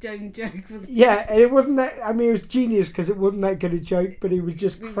laughing at his own joke, wasn't he? Yeah, and it wasn't that. I mean, it was genius because it wasn't that good a joke, but he was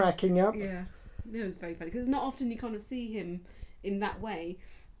just cracking up. Yeah, it was very funny because it's not often you kind of see him in that way.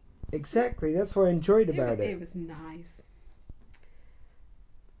 Exactly, that's what I enjoyed about it. It was nice.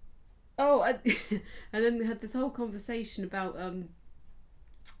 Oh, and then we had this whole conversation about,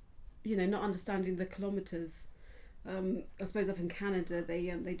 not understanding the kilometres. I suppose up in Canada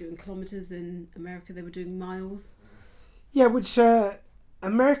they do in kilometres. In America they were doing miles. Yeah, which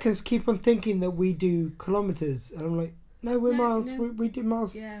Americans keep on thinking that we do kilometres, and I'm like, no, we're miles. No. We do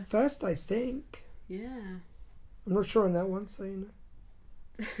miles Yeah. first, I think. Yeah. I'm not sure on that one, so you know.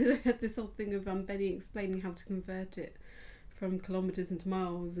 They had this whole thing of Benny explaining how to convert it from kilometres into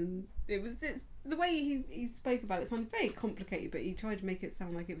miles, and it's the way he spoke about it sounded very complicated, but he tried to make it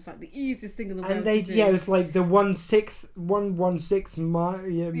sound like it was like the easiest thing in the world. And they, to do. yeah, it was like the 1/6 mile.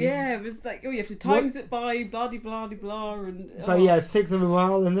 Yeah, it was like, oh, you have to times it by blah de blah de blah, and But yeah, 1/6 of a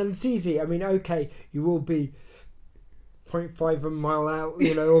mile, and then it's easy. I mean, okay, you will be 0.5 of a mile out, or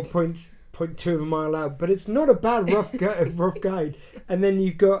 0.2 of a mile out, but it's not a bad rough guide. And then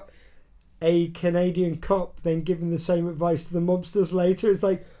you've got a Canadian cop then giving the same advice to the mobsters later. It's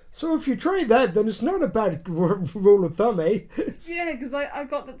like, so if you try that, then it's not a bad rule of thumb, eh? Yeah, because I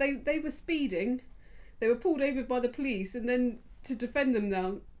got that they were speeding, they were pulled over by the police, and then to defend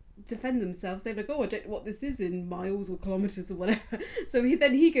themselves, they're like, oh, I don't know what this is in miles or kilometres or whatever. So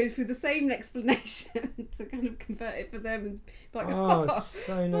he goes through the same explanation to kind of convert it for them, and like, it's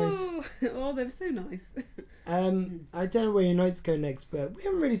so nice. Oh, they're so nice. I don't know where your notes go next, but we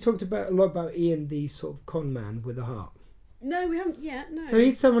haven't really talked a lot about Ian, the sort of con man with a heart. No, we haven't yet. No. So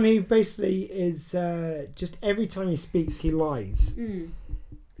he's someone who basically is just every time he speaks, he lies.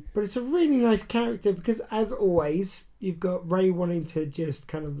 But it's a really nice character because, as always, you've got Ray wanting to just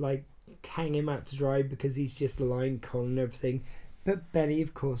kind of like hang him out to dry because he's just a lying con and everything. But Benny,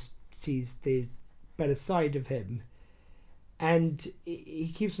 of course, sees the better side of him. And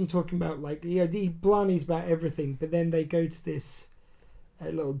he keeps on talking about, like, he blarneys about everything. But then they go to this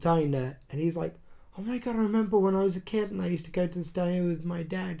little diner and he's like, oh my God, I remember when I was a kid and I used to go to this diner with my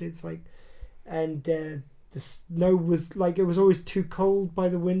dad. It's like, and the snow was like, it was always too cold by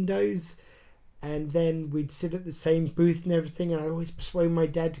the windows, and then we'd sit at the same booth and everything, and I always persuade my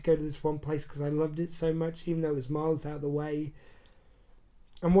dad to go to this one place because I loved it so much, even though it was miles out of the way.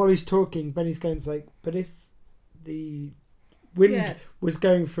 And while he's talking, Benny's going, it's like, but if the wind was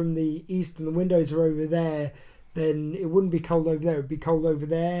going from the east and the windows are over there, then it wouldn't be cold over there, it'd be cold over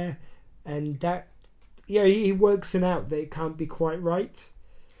there. And that, he works it out that it can't be quite right.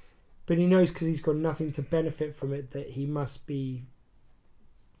 But he knows, because he's got nothing to benefit from it, that he must be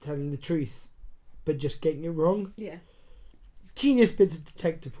telling the truth, but just getting it wrong. Yeah. Genius bits of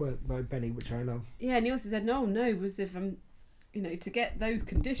detective work by Benny, which I love. Yeah, and he also said, no, was if to get those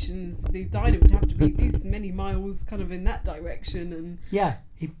conditions, the diner would have to be this many miles kind of in that direction, and yeah,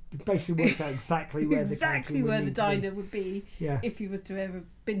 he basically worked out exactly where the diner would be. Yeah. If he was to ever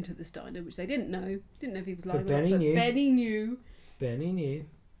been to this diner, which they didn't know if he was lying. But Benny knew. Benny knew.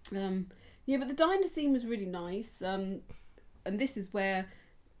 Yeah, but the diner scene was really nice, and this is where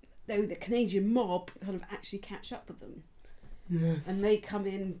the Canadian mob kind of actually catch up with them. Yes. And they come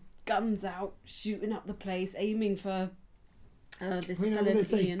in, guns out, shooting up the place, aiming for this We know fella what they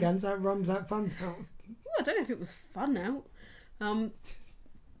say, Ian. guns out, rums out, fun's out. Well, I don't know if it was fun out.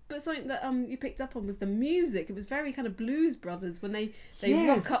 But something that you picked up on was the music. It was very kind of Blues Brothers when they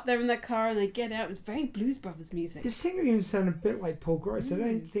rock up there in their car and they get out. It was very Blues Brothers music. The singer even sounded a bit like Paul Gross. I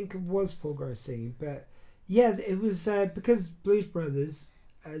don't think it was Paul Gross singing, but yeah, it was because Blues Brothers,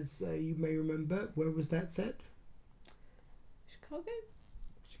 as you may remember, where was that set? Chicago.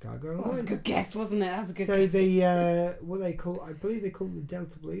 That was a good guess, wasn't it? That was a good So guess. I believe they call it the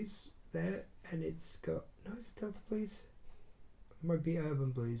Delta Blues there, and it's got is it Delta Blues? It might be Urban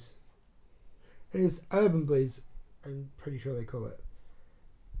Blues. It was Urban Blues, I'm pretty sure they call it.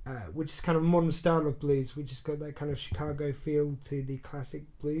 Which is kind of modern style of blues, which has got that kind of Chicago feel to the classic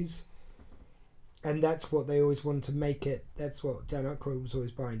blues. And that's what they always wanted to make it. That's what Dan Aykroyd was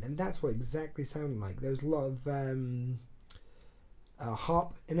always behind. And that's what it exactly sounded like. There was a lot of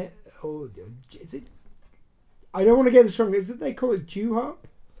harp in it. Or is it... I don't want to get this wrong. Is it they call it Jew harp?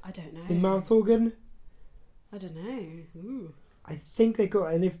 I don't know. The mouth organ? I don't know. Ooh. I think they call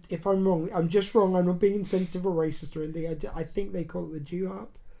it... And if I'm wrong, I'm just wrong. I'm not being insensitive or racist or anything. I think they call it the Jew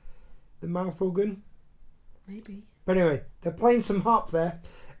harp. The mouth organ. Maybe. But anyway, they're playing some harp there.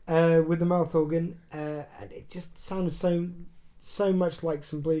 With the mouth organ, and it just sounded so much like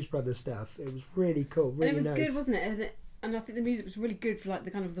some Blues Brothers stuff. It was really cool, really nice. And it was good, wasn't it? And I think the music was really good for like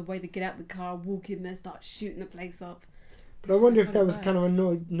the kind of the way they get out the car, walk in there, start shooting the place up. But I wonder if that was kind of a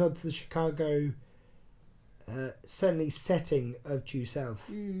nod to the Chicago, certainly setting of Due South.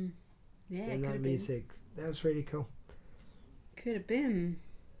 Yeah, in that music. That was really cool. Could have been.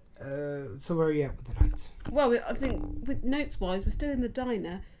 So where are you at with the notes? Well, I think with notes wise, we're still in the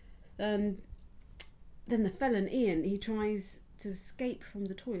diner. Then the felon Ian, he tries to escape from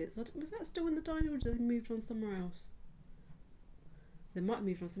the toilets. Was that still in the diner, or did they moved on somewhere else? They might have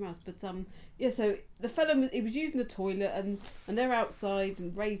moved on somewhere else, but yeah. So the felon, he was using the toilet, and they're outside,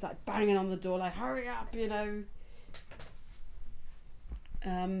 and Ray's like banging on the door, like hurry up, you know.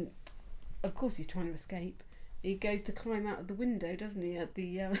 Of course, he's trying to escape. He goes to climb out of the window, doesn't he? At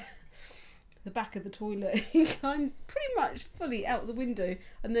the the back of the toilet, he climbs pretty much fully out the window,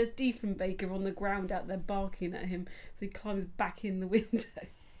 and there's Diefenbaker on the ground out there barking at him. So he climbs back in the window.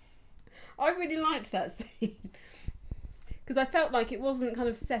 I really liked that scene because I felt like it wasn't kind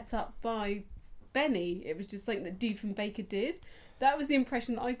of set up by Benny. It was just something that Diefenbaker did. That was the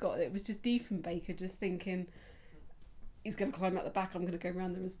impression that I got. It was just Diefenbaker just thinking, he's going to climb out the back. I'm going to go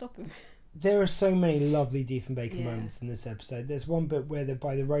around there and stop him. There are so many lovely Diefenbaker moments in this episode. There's one bit where they're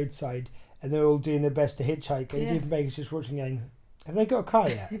by the roadside and they're all doing their best to hitchhike, and Diefenbaker's just watching going, have they got a car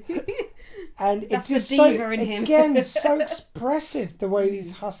yet? And That's it's just the so, diva in him. again, so expressive the way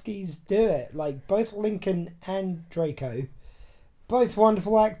these Huskies do it. Like, both Lincoln and Draco, both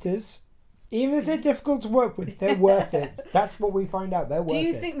wonderful actors. Even if they're difficult to work with, they're worth it. That's what we find out. They're worth it. Do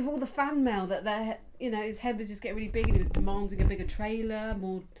you think with all the fan mail that they're, you know, his head was just getting really big and he was demanding a bigger trailer,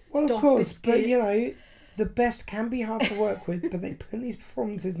 more Well, dog of course, biscuits. but you know, the best can be hard to work with, but they put in these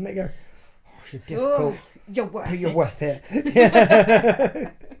performances and they go, oh, you're difficult. You're worth but it. you're worth it.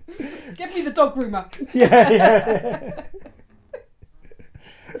 Yeah. Give me the dog groomer. Yeah.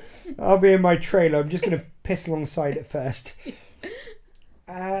 I'll be in my trailer. I'm just going to piss alongside it first.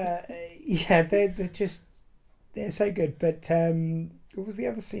 Yeah, they're so good. But what was the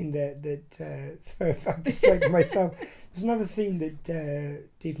other scene that sorry if I'm distracting myself. There's another scene that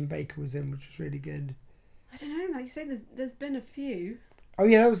Diefenbaker was in, which was really good. I don't know, like you say, there's been a few. Oh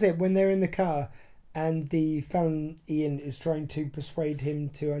yeah, that was it. When they're in the car and the felon Ian is trying to persuade him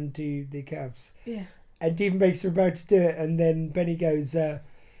to undo the cuffs. Yeah. And Diefenbaker's about to do it, and then Benny goes,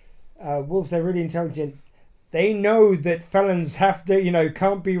 Wolves, they're really intelligent. They know that felons have to, you know,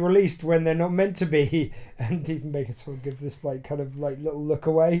 can't be released when they're not meant to be. And Diefenbaker sort of gives this like kind of like little look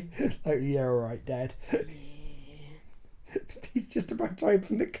away. Like, yeah, all right, Dad. He's just about to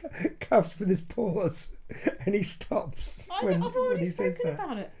open the cuffs with his paws, and he stops I've when already he says spoken that.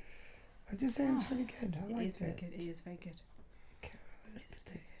 about it. I'm just saying it's really good. I liked It is very it. good. It is very good. Okay, It is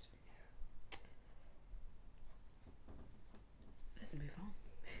very good. Let's move on.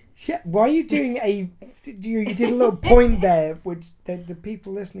 Yeah, why are you doing you did a little point there, which the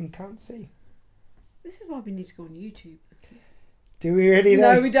people listening can't see. This is why we need to go on YouTube. Do we really?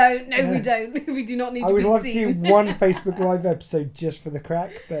 Though? No, we don't. No, we don't. We do not need to I would be love to seen. see one Facebook Live episode just for the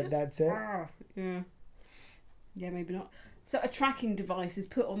crack, but that's it. Yeah. Yeah, maybe not. So a tracking device is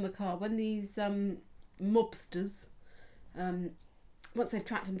put on the car when these mobsters, once they've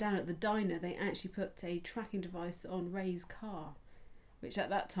tracked him down at the diner, they actually put a tracking device on Ray's car, which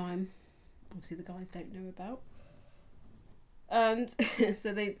at that time, obviously the guys don't know about. And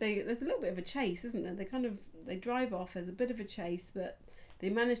so they there's a little bit of a chase, isn't there? They drive off. There's a bit of a chase, but they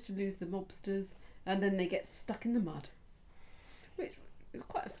manage to lose the mobsters, and then they get stuck in the mud, which is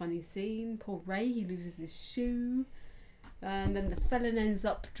quite a funny scene. Poor Ray, he loses his shoe, and then the felon ends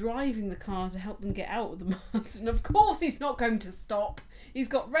up driving the car to help them get out of the mud. And of course, he's not going to stop. He's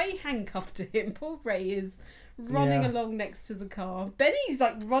got Ray handcuffed to him. Poor Ray is running along next to the car. Benny's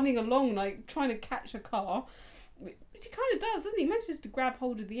like running along, like trying to catch a car. Which he kind of does, doesn't he? He manages to grab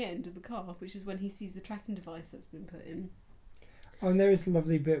hold of the end of the car, which is when he sees the tracking device that's been put in. Oh, and there is a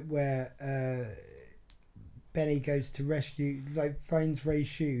lovely bit where Benny goes to rescue, like finds Ray's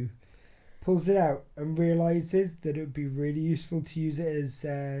shoe, pulls it out, and realises that it would be really useful to use it as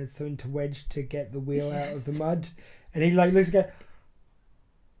something to wedge to get the wheel out of the mud. And he like looks and goes,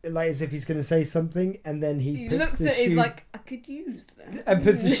 like as if he's going to say something, and then he puts looks the at it, shoe he's like, I could use that. and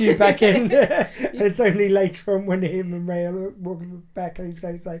puts the shoe back in. And it's only later on when him and Ray are walking back, and he's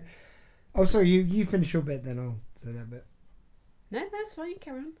going to say, "Oh, sorry, you finish your bit, then I'll say that bit." No, that's fine. You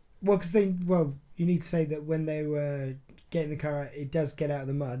carry on. Well, because you need to say that when they were getting the car out, it does get out of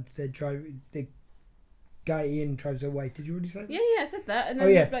the mud. The guy Ian drives away. Did you already say that? Yeah, I said that. And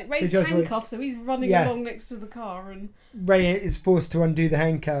then like Ray's So handcuffed, so he's running along next to the car, and Ray is forced to undo the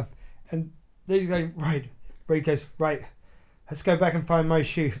handcuff, and then he's going, right. Ray goes, right, let's go back and find my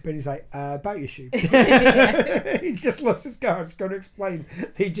shoe. But he's like, about your shoe. He's just lost his car. He's got to explain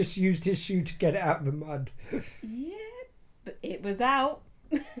that he just used his shoe to get it out of the mud. Yeah, but it was out.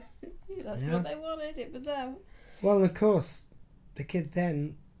 That's what they wanted. It was out. Well, of course, the kid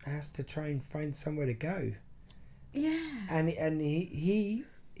then has to try and find somewhere to go. Yeah. And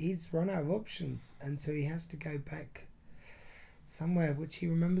he's run out of options, and so he has to go back somewhere which he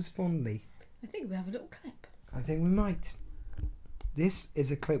remembers fondly. I think we have a little clip. I think we might. This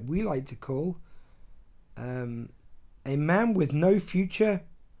is a clip we like to call A Man with No Future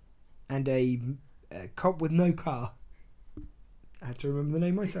and a Cop with No Car. I had to remember the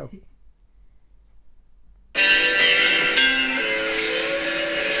name myself. Do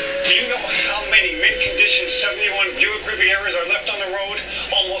you know how many mid-condition 71 Buick Rivieras are left on the road?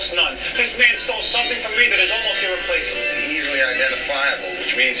 Almost none. This man stole something from me that is almost irreplaceable. Easily identifiable,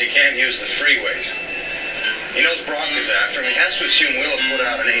 which means he can't use the freeways. He knows Brock is after him. He has to assume we'll have put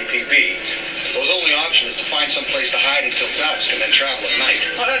out an APB. So his only option is to find some place to hide until dusk and then travel at night.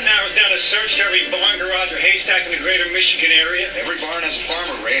 Well, that narrows down a search to every barn, garage, or haystack in the greater Michigan area. Every barn has a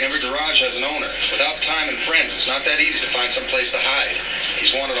farmer, Ray, and every garage has an owner. Without time and friends, it's not that easy to find some place to hide.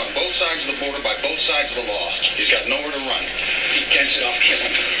 He's wanted on both sides of the border by both sides of the law. He's got nowhere to run. He gets it, I'll kill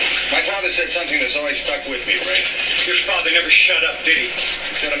him. My father said something that's always stuck with me, Ray. Your father never shut up, did he?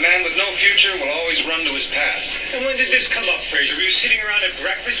 He said a man with no future will always run to his past. And when did this come up, Fraser? Were you sitting around at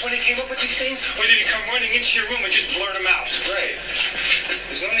breakfast when he came up with these things? Or did he come running into your room and just blurt them out? Ray,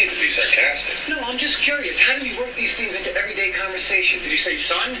 there's no need to be sarcastic. No, I'm just curious. How did he work these things into everyday conversation? Did he say,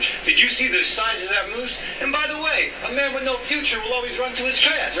 son, did you see the size of that moose? And by the way, a man with no future will always run to his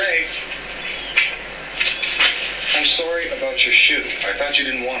past. Ray, I'm sorry about your shoe. I thought you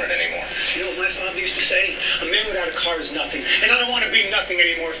didn't want it anymore. You know what my father used to say? A man without a car is nothing. And I don't want to be nothing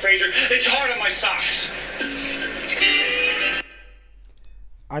anymore, Fraser. It's hard on my socks.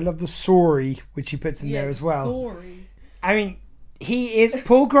 I love the sorry, which he puts in there as well. Sorry. I mean,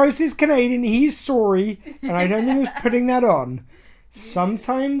 Paul Gross is Canadian, he's sorry, and I don't think he was putting that on.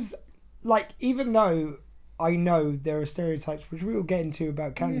 Sometimes, like, even though I know there are stereotypes, which we will get into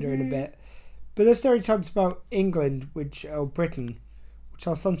about Canada in a bit, but there's stereotypes about England, or Britain, which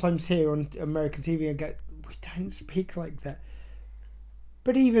I'll sometimes hear on American TV and go, we don't speak like that.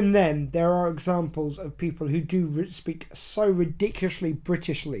 But even then, there are examples of people who do speak so ridiculously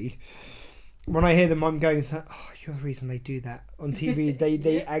Britishly. When I hear them, I'm going, oh, you're the reason they do that. On TV,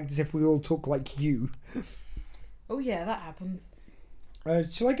 they act as if we all talk like you. Oh, yeah, that happens.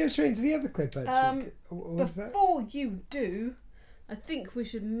 Shall I go straight into the other clip, actually? Before you do, I think we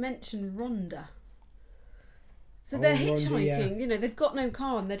should mention Rhonda. So they're hitchhiking, yeah. They've got no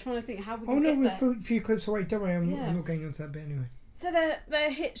car and they're trying to think how we can Oh, no, get we're there. a few clips away. Don't worry, I'm not going on to that bit anyway. So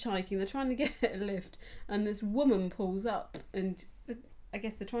they're hitchhiking, they're trying to get a lift, and this woman pulls up, and I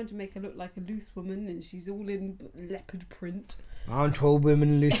guess they're trying to make her look like a loose woman, and she's all in leopard print. Aren't all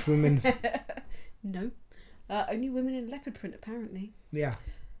women loose women? No. Only women in leopard print, apparently. Yeah.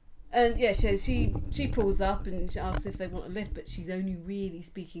 And yeah, so she pulls up and she asks if they want a lift, but she's only really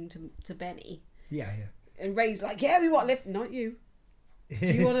speaking to Benny. Yeah. And Ray's like, yeah, we want a lift. Not you.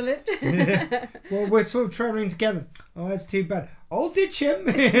 Do you want a lift? Well, we're sort of travelling together. Oh, that's too bad. I'll ditch him.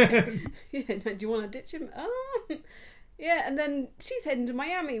 Yeah, no, do you want to ditch him? Oh. Yeah, and then she's heading to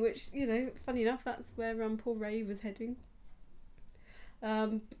Miami, which, funny enough, that's where poor Ray was heading.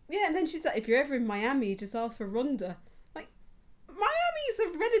 Yeah, and then she's like, if you're ever in Miami, just ask for Rhonda. Like, Miami's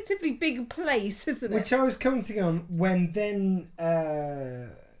a relatively big place, isn't it? Which I was commenting on when then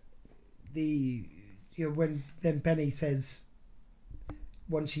when then Benny says,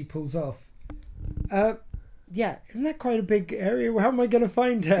 once she pulls off, yeah, isn't that quite a big area? How am I going to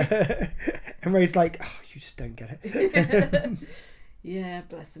find her? And Ray's like, oh, you just don't get it. Yeah,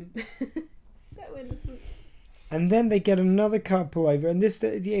 bless him. So innocent. And then they get another car pull over, and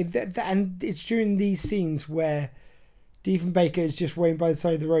and it's during these scenes where Stephen Baker is just waiting by the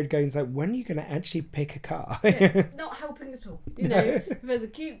side of the road going, like, when are you going to actually pick a car? Yeah, not helping at all. If there's a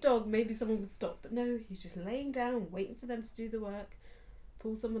cute dog, maybe someone would stop. But no, he's just laying down, waiting for them to do the work,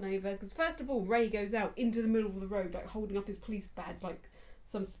 pull someone over. Because first of all, Ray goes out into the middle of the road, like holding up his police badge, like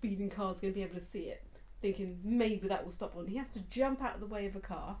some speeding car's going to be able to see it, thinking maybe that will stop one. He has to jump out of the way of a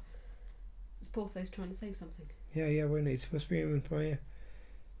car. This Porthos trying to say something. Yeah, well, it's supposed to be in fire.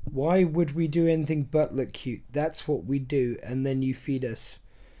 Why would we do anything but look cute? That's what we do, and then you feed us.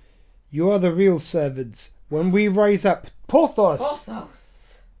 You are the real servants. When we rise up, Porthos!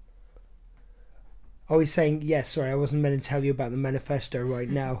 Porthos! Oh, he's saying, yes, sorry, I wasn't meant to tell you about the manifesto right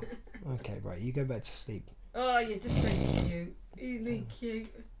now. Okay, right, you go back to sleep. Oh, you're just so cute. Isn't he cute?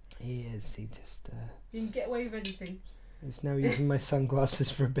 He is, he just... You can get away with anything. He's now using my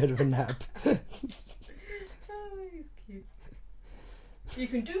sunglasses for a bit of a nap. Oh, he's cute. You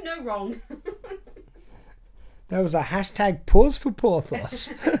can do no wrong. That was a hashtag pause for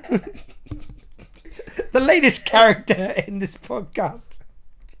Porthos. The latest character in this podcast.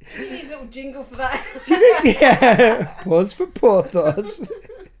 You need a little jingle for that. Do you think, yeah, pause for Porthos.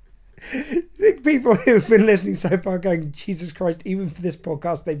 I think people who've been listening so far going, Jesus Christ, even for this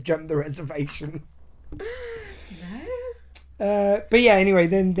podcast, they've jumped the reservation. No. But yeah, anyway,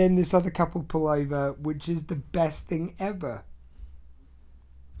 then this other couple pull over, which is the best thing ever.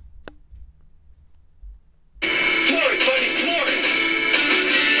 Floor it, buddy, floor it!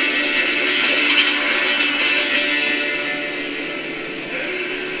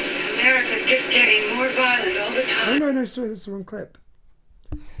 America's just getting more violent all the Oh, time. no, sorry, that's the wrong clip.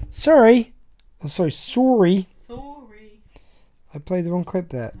 Sorry. Oh, sorry. Sorry. I played the wrong clip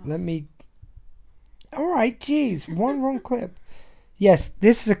there. Let me... Alright, jeez. One wrong clip. Yes,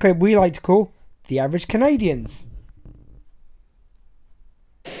 this is a clip we like to call The Average Canadians.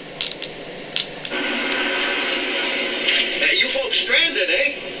 Hey, you folks stranded,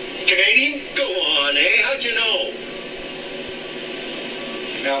 eh? Canadian? Go on, eh? How'd you know?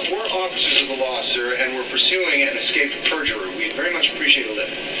 Now, we're officers of the law, sir, and we're pursuing an escaped perjurer. We'd very much appreciate a lift.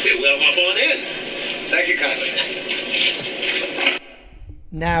 Hey, well, hop on in. Thank you kindly.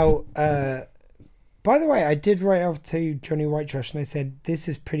 Now, by the way, I did write off to Johnny Whitetrash and I said, this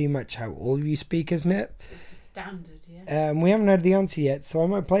is pretty much how all of you speak, isn't it? It's just standard, yeah. We haven't heard the answer yet, so I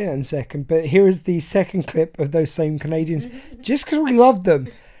might play that in a second. But here is the second clip of those same Canadians, just because we love them.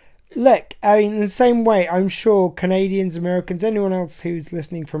 Look, I mean, in the same way, I'm sure Canadians, Americans, anyone else who's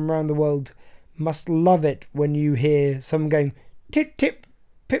listening from around the world must love it when you hear someone going, tip, tip,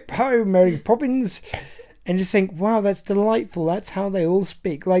 pip, ho, Mary Poppins, and just think, wow, that's delightful. That's how they all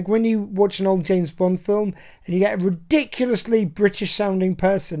speak. Like when you watch an old James Bond film and you get a ridiculously British-sounding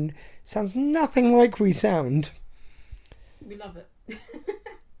person, sounds nothing like we sound. We love it.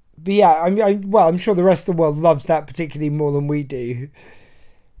 But yeah, I'm sure the rest of the world loves that particularly more than we do.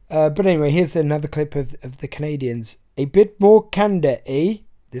 But anyway, here's another clip of the Canadians. A bit more candor, eh?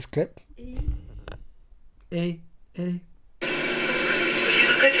 This clip. Eh. Will you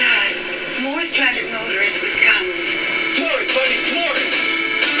look at that? More stranded motorists with guns. Floor it, buddy, floor it!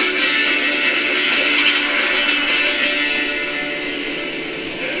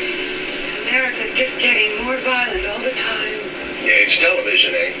 America's just getting more violent all the time. Yeah, it's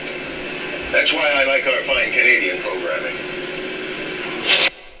television, eh? That's why I like our fine Canadian programming.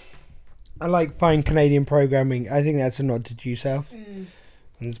 I like fine Canadian programming. I think that's a nod to Due South. And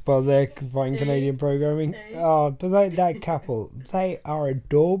it's part of their fine Canadian programming. Oh, but that couple, they are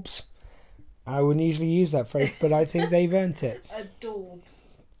adorbs. I wouldn't usually use that phrase, but I think they've earned it. Adorbs.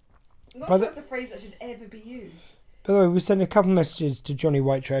 I'm not By sure the- it's a phrase that should ever be used. By the way, we sent a couple messages to Johnny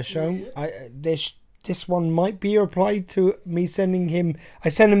Whitetrash. This one might be a reply to me sending him... I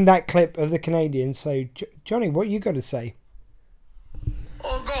sent him that clip of the Canadians. So, Johnny, what you got to say?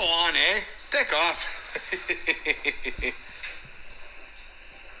 Oh, go on, eh? Take off.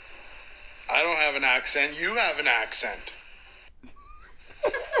 I don't have an accent. You have an accent.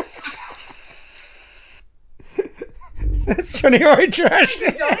 That's Johnny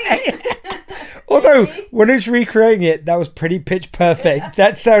Whitetrash. Johnny! Although, when I was recreating it, that was pretty pitch perfect.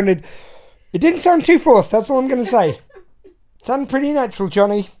 That sounded... It didn't sound too forced, that's all I'm going to say. It sounded pretty natural,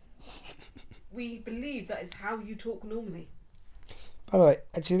 Johnny. We believe that is how you talk normally. By the way,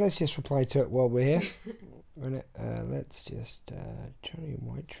 actually, let's just reply to it while we're here. Let's just... Johnny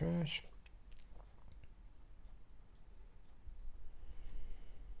Whitetrash.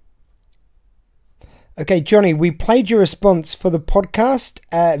 Okay, Johnny, we played your response for the podcast.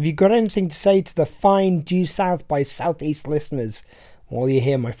 Have you got anything to say to the fine Due South by Southeast listeners while you're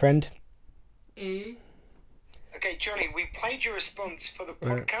here, my friend? Okay, Johnny, we played your response for the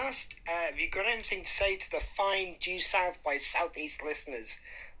podcast. Have you got anything to say to the fine Due South by Southeast listeners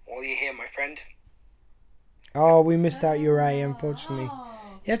while you're here, my friend? Oh, we missed out your A, unfortunately.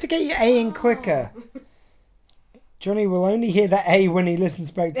 You have to get your A in quicker. Johnny will only hear that A when he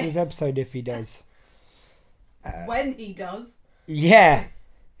listens back to this episode, if he does. When he does. Yeah.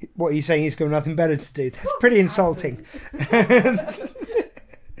 What are you saying? He's got nothing better to do? That's pretty insulting.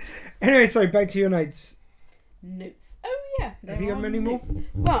 Anyway, sorry, back to your notes. Notes. Oh, yeah. Have you got many more?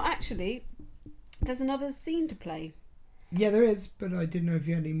 Well, actually, there's another scene to play. Yeah, there is, but I didn't know if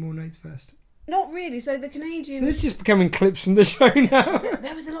you had any more notes first. Not really. So the Canadian... So this is just becoming clips from the show now.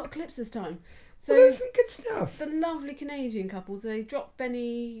 There was a lot of clips this time. So well, there's some good stuff. The lovely Canadian couples, they dropped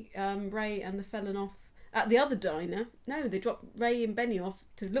Benny, Ray and the felon off at the other diner. No, they dropped Ray and Benny off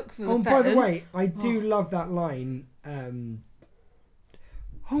to look for the felon. By the way, I do love that line.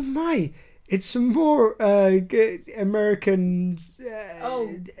 Oh my, it's some more Americans.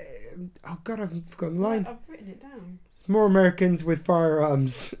 Oh God, I've forgotten the line. I've written it down. It's more Americans with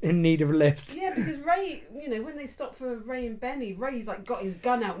firearms in need of a lift. Yeah, because Ray, when they stop for Ray and Benny, Ray's like got his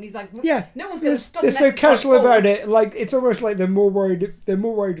gun out and he's like, yeah, no one's going to stop. They're so casual about it. Like it's almost like they're more worried. They're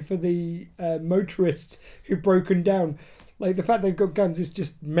more worried for the motorists who've broken down. Like the fact they've got guns is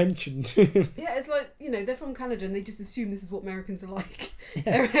just mentioned. Yeah, it's like they're from Canada and they just assume this is what Americans are like.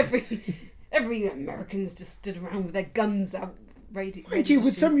 Yeah. Every American's just stood around with their guns out.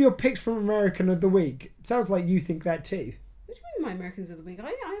 With some of your picks from American of the Week, it sounds like you think that too. What do you mean my Americans of the Week?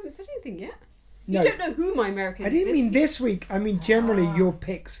 I haven't said anything yet. No. You don't know who my American is. I didn't mean this week. I mean generally your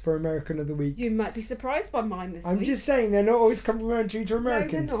picks for American of the Week. You might be surprised by mine this week. I'm just saying they're not always complimentary to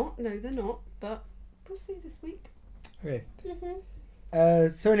Americans. No, they're not. But we'll see this week. Okay.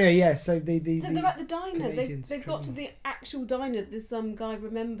 Mm-hmm. So anyway, yeah. So they're at the diner. They've got to the actual diner that this guy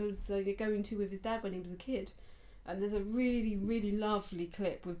remembers going to with his dad when he was a kid. And there's a really, really lovely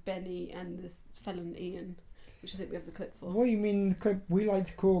clip with Benny and this felon Ian, which I think we have the clip for. What do you mean the clip we like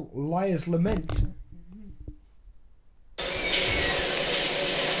to call Liar's Lament? Kind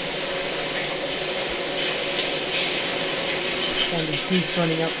of Keith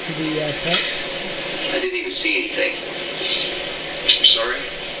running up to the pet. I didn't even see anything. I'm sorry?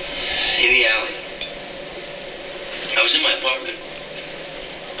 In the alley. I was in my apartment.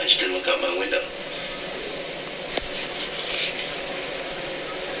 I just didn't look out my window.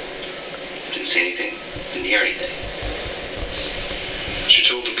 Didn't see anything. Didn't hear anything. But you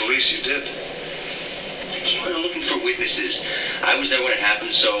told the police you did. You were looking for witnesses. I was there when it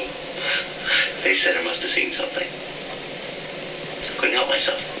happened, so they said I must have seen something. Couldn't help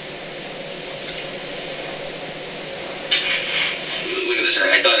myself. Look at this.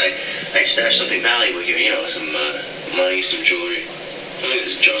 I thought I'd stash something valuable here. Some money, some jewelry. Look at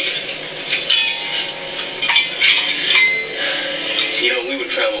this junk. We would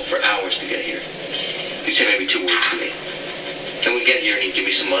travel for hours to get here. He'd say maybe 2 weeks to me. Then we'd get here and he'd give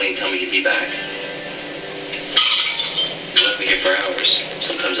me some money and tell me he'd be back. He left me here for hours,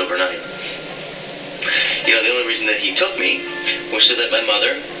 sometimes overnight. The only reason that he took me was so that my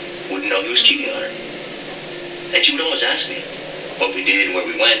mother wouldn't know he was cheating on her. And she would always ask me what we did and where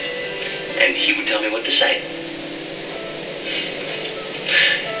we went, and he would tell me what to say.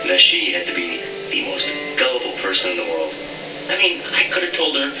 Now she had to be the most gullible person in the world. I mean, I could have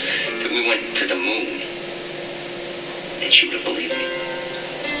told her that we went to the moon, and she would have believed me.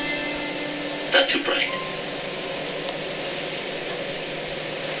 Not too bright.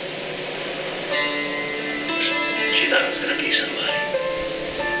 She thought I was going to be somebody.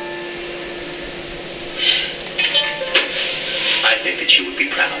 I think that she would be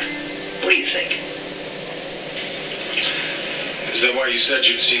proud. What do you think? Is that why you said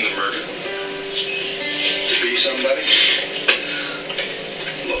you'd seen the murder? To be somebody?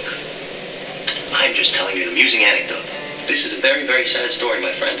 Look, I'm just telling you an amusing anecdote. This is a very, very sad story,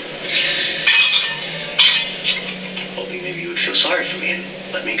 my friend. Hoping maybe you would feel sorry for me and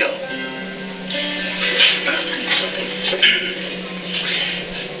let me go.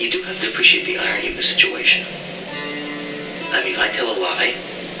 You do have to appreciate the irony of the situation. I mean, I tell a lie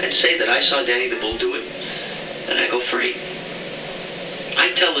and say that I saw Danny the Bull do it, and I go free.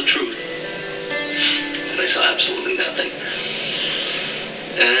 I tell the truth, and I saw absolutely nothing.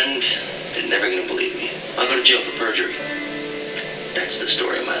 And they're never going to believe me. I'll go to jail for perjury. That's the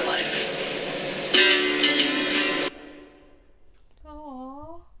story of my life.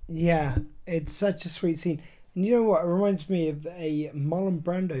 Aww. Yeah, it's such a sweet scene. And you know what? It reminds me of a Marlon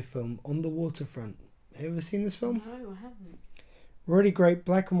Brando film, On the Waterfront. Have you ever seen this film? No, I haven't. Really great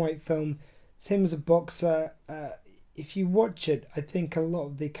black and white film. It's him as a boxer. If you watch it, I think a lot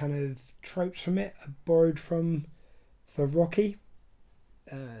of the kind of tropes from it are borrowed from for Rocky,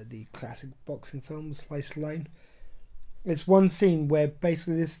 the classic boxing film, Sliced Line. It's one scene where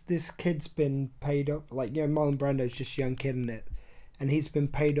basically this kid's been paid off, like, Marlon Brando's just a young kid in it, and he's been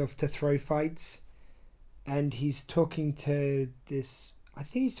paid off to throw fights, and he's talking to this, I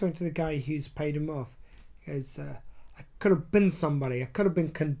think he's talking to the guy who's paid him off. He goes, I I could have been somebody. I could have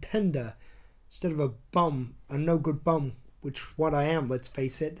been contender instead of a bum, a no good bum, which what I am. Let's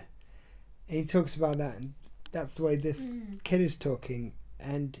face it. And he talks about that, and that's the way this kid is talking,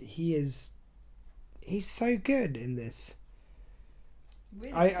 and he's so good in this.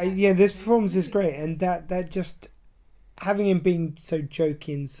 Really? This performance is great, and that just having him being so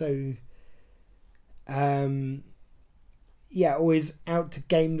jokey and so always out to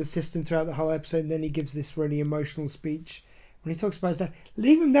game the system throughout the whole episode, and then he gives this really emotional speech when he talks about his dad.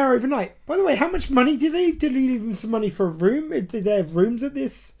 Leave him there overnight. By the way, how much money did he leave? Did he leave him some money for a room? Did they have rooms at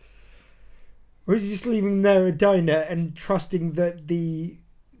this? Or is he just leaving him there at a diner and trusting that the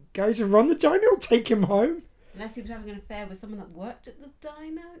guys who run the diner will take him home? Unless he was having an affair with someone that worked at the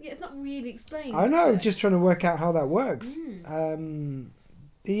diner. Yeah, it's not really explained. I know, just trying to work out how that works.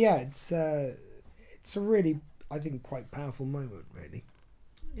 It's a really, I think, quite powerful moment, really.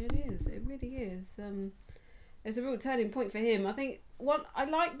 It is. It really is. It's a real turning point for him. I think I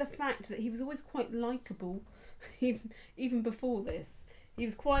like the fact that he was always quite likeable, even before this. He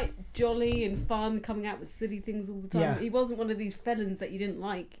was quite jolly and fun, coming out with silly things all the time. Yeah. He wasn't one of these felons that you didn't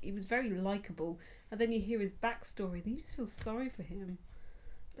like. He was very likeable. And then you hear his backstory, then you just feel sorry for him.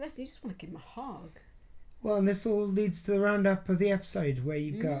 Bless you, just want to give him a hug. Well, and this all leads to the roundup of the episode, where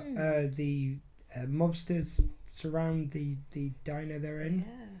you've got the mobsters surround the diner they're in.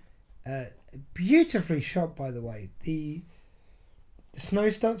 Yeah. Beautifully shot, by the way. The snow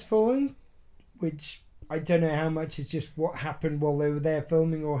starts falling, which I don't know how much is just what happened while they were there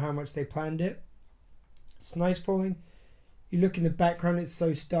filming or how much they planned it. Snow's falling. You look in the background, it's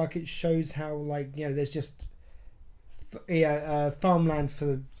so stark, it shows how, there's just farmland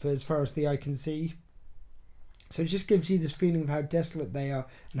for as far as the eye can see. So it just gives you this feeling of how desolate they are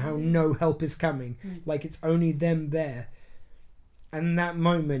and how no help is coming. Like it's only them there. And that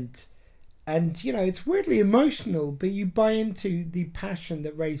moment, and it's weirdly emotional, but you buy into the passion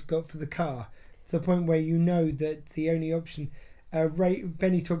that Ray's got for the car to the point where you know that the only option.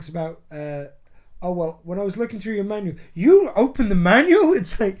 Benny talks about, when I was looking through your manual, you opened the manual?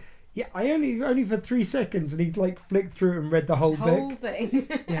 It's like, yeah, I only for 3 seconds, and he'd flicked through it and read the whole book. Thing.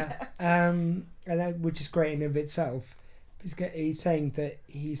 Yeah, and that, which is great in of itself. He's saying that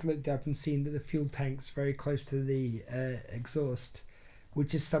he's looked up and seen that the fuel tank's very close to the exhaust,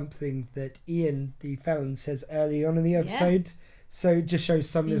 which is something that Ian, the felon, says early on in the episode. Yeah. So it just shows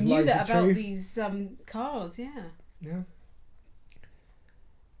some of his lies are true. About these cars, yeah. Yeah.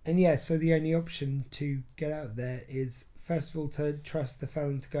 And so the only option to get out there is, first of all, to trust the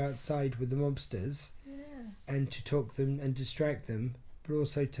felon to go outside with the mobsters and to talk them and distract them, but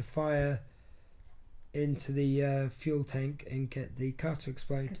also to fire into the fuel tank and get the car to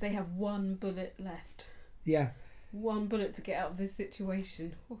explode. Because they have one bullet left. Yeah. One bullet to get out of this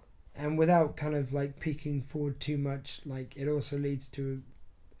situation. And without kind of peeking forward too much, it also leads to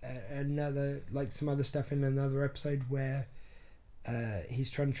another, some other stuff in another episode where he's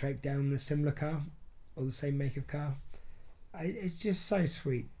trying to track down a similar car or the same make of car. It's just so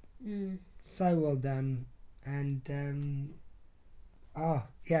sweet, so well done, and to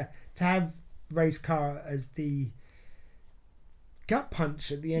have Ray's car as the gut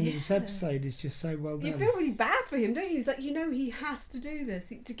punch at the end of this episode is just so well done. You feel really bad for him, don't you? It's like, he has to do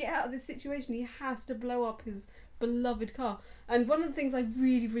this to get out of this situation. He has to blow up his beloved car. And one of the things I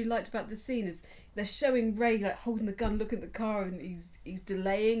really, really liked about this scene is they're showing Ray holding the gun, looking at the car, and he's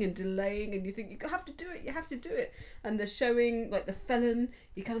delaying, and you think, you have to do it. And they're showing the felon,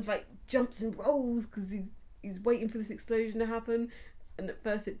 he kind of jumps and rolls because he's waiting for this explosion to happen, and at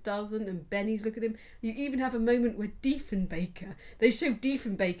first it doesn't, and Benny's looking at him. You even have a moment where they show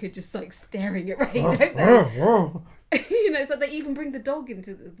Diefenbaker just staring at Ray, don't they? It's like they even bring the dog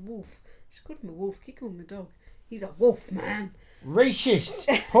into the wolf. She called him a wolf, keep calling him a dog. He's a wolf, man. Racist.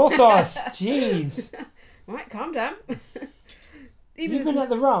 Porthos. Jeez. Right, calm down. Even at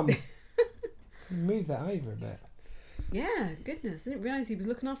the rum. Move that over a bit. Yeah, goodness. I didn't realise he was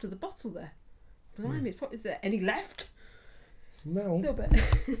looking after the bottle there. Blimey, is there any left? A little bit.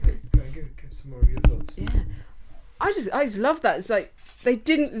 Give some more of your thoughts. Yeah. I just love that. It's they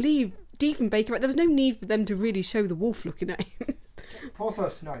didn't leave Diefenbaker. There was no need for them to really show the wolf looking at him.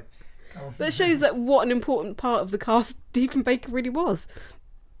 Porthos, no. But it shows what an important part of the cast Diefenbaker really was.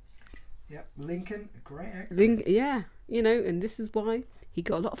 Yeah, Lincoln, a great actor. And this is why he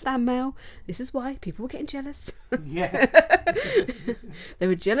got a lot of fan mail. This is why people were getting jealous. Yeah. They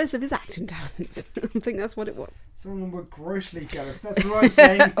were jealous of his acting talents. I think that's what it was. Some of them were grossly jealous. That's what I'm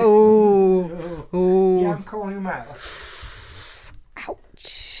saying. Oh. Yeah, I'm calling him out.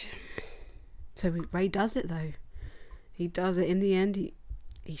 Ouch. So Ray does it, though. He does it in the end.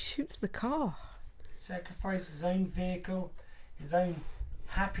 He shoots the car. Sacrifice his own vehicle, his own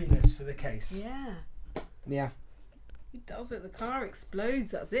happiness for the case. Yeah. Yeah. He does it. The car explodes.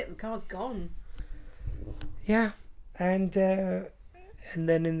 That's it. The car's gone. Yeah. And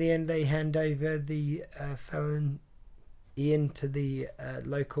then in the end they hand over the felon Ian to the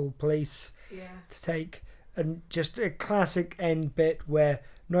local police to take. And just a classic end bit where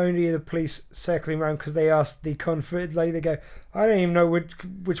not only are the police circling around because they asked the confident, like they go, I don't even know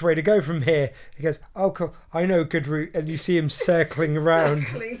which way to go from here. He goes, oh, cool, I know a good route. And you see him circling around.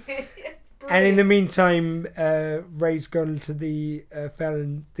 And in the meantime, Ray's gone to the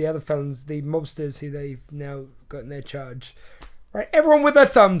felons, the other felons, the mobsters who they've now got in their charge. Right, everyone with their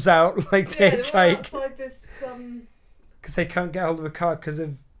thumbs out, like Dead Jake. Outside this, because they can't get hold of a car because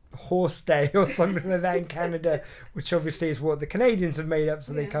of horse day or something like that in Canada, which obviously is what the Canadians have made up,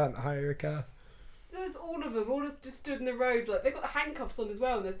 so they can't hire a car. There's all of them, all just stood in the road, like they've got the handcuffs on as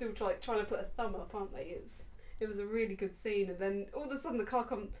well, and they're still trying to put a thumb up, aren't they? It was a really good scene, and then all of a sudden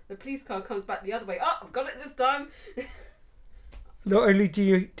the police car comes back the other way. Oh, I've got it this time. Not only do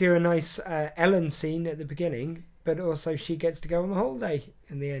you do a nice Ellen scene at the beginning, but also she gets to go on the holiday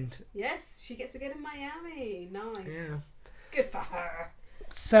in the end. Yes, she gets to go to Miami. Nice. Yeah. Good for her.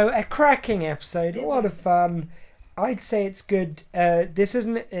 So a cracking episode, a lot of fun. I'd say it's good. This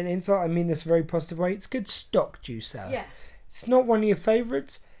isn't an insult. I mean this in a very positive way. It's good stock Due South. Yeah. It's not one of your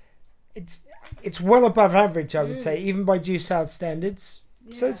favourites. It's well above average, I would say, even by Due South standards.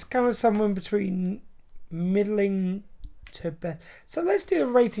 Yeah. So it's kind of somewhere between middling to best. So let's do a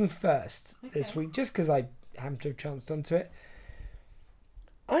rating first this week, just because I happen to have chanced onto it.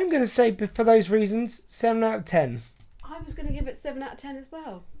 I'm going to say, for those reasons, 7 out of 10. I was going to give it 7 out of 10 as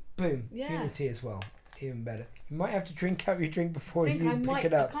well. Boom. Yeah. Unity as well. Even better. You might have to drink out your drink before you pick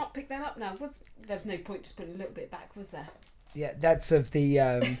it up. I can't pick that up now. There's no point just putting a little bit back, was there? Yeah, that's of the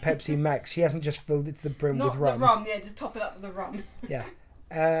Pepsi Max. She hasn't just filled it to the brim with rum. Not the rum, yeah, just top it up with the rum. Yeah.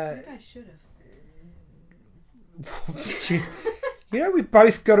 Maybe I should have. You know, we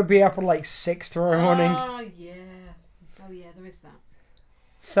both got to be up at like 6 tomorrow morning. Oh, yeah. Oh, yeah, there is that.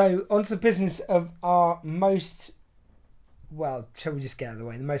 So, on to the business of our most... Well, shall we just get out of the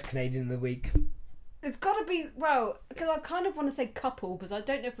way? The most Canadian of the week. It's got to be, well, because I kind of want to say couple, because I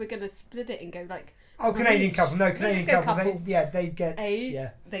don't know if we're going to split it and go like... Oh, Canadian couple. No, Canadian couple. They get...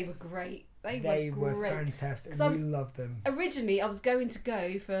 They were great. They were great. Fantastic. We loved them. Originally, I was going to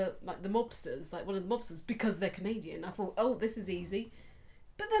go for like the mobsters, like one of the mobsters, because they're Canadian. I thought, oh, this is easy.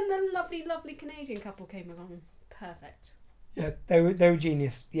 But then the lovely, lovely Canadian couple came along. Perfect. Yeah, they were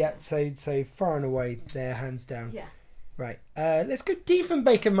genius. Yeah, so far and away, they're hands down. Yeah. Right. Let's go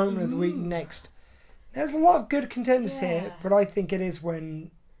Diefenbaker moment of the week next. There's a lot of good contenders here, but I think it is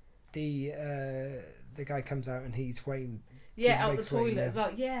when the guy comes out and he's waiting. Yeah, out the toilet as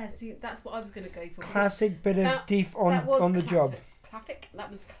well. Yeah, see, that's what I was going to go for. Classic bit of Dief on the job. Classic. That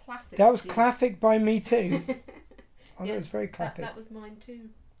was classic. That was classic by me too. That was very classic. That was mine too.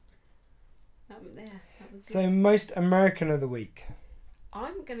 That was good. So most American of the week.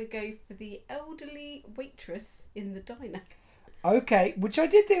 I'm going to go for the elderly waitress in the diner. Okay, which I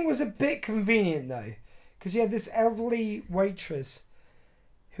did think was a bit convenient though, because you had this elderly waitress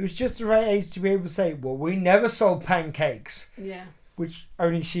who was just the right age to be able to say, well, we never sold pancakes. Yeah. Which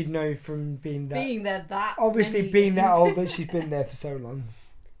only she'd know from being that... Being there that obviously being that old that she'd been there for so long.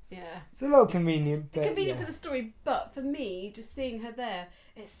 Yeah. It's a little convenient. It's convenient for the story, but for me, just seeing her there,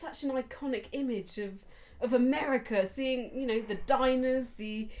 it's such an iconic image of America, seeing, the diners,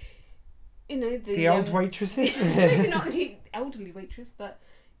 the old waitresses. Maybe not the elderly waitress, but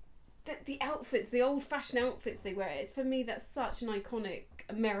the outfits, the old-fashioned outfits they wear. For me, that's such an iconic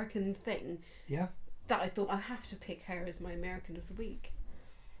American thing. Yeah. That I thought I have to pick her as my American of the week.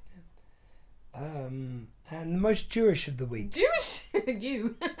 And the most Jewish of the week. Jewish?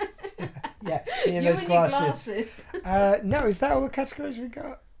 You. Yeah, me and those glasses. No, is that all the categories we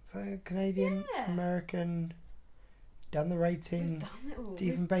got? So Canadian, American, done the rating. We've done it all.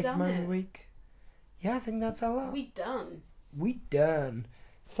 Diefenbaker moment of the week. Yeah, I think that's a lot. We done.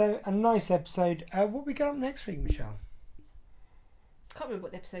 So a nice episode. What we got up next week, Michelle? Can't remember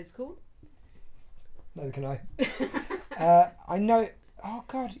what the episode's called. Neither can I. I know. Oh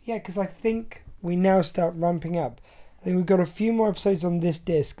God, yeah, because I think we now start ramping up. I think we've got a few more episodes on this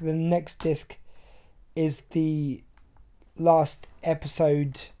disc. The next disc is the last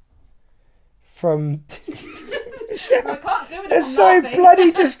episode from. I can't do it. It's so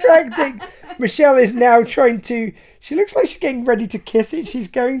bloody distracting. Michelle is now trying to. She looks like she's getting ready to kiss it. She's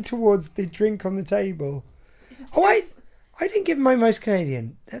going towards the drink on the table. Oh, I didn't give my most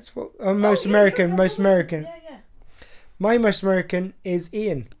Canadian. That's what. Most American. Most American. Yeah. My most American is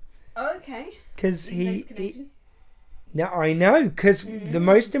Ian. Okay. Okay. Because He's Canadian. No, I know, because the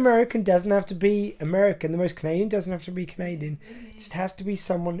most American doesn't have to be American. The most Canadian doesn't have to be Canadian. It just has to be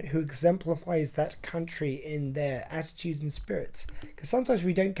someone who exemplifies that country in their attitudes and spirits. Because sometimes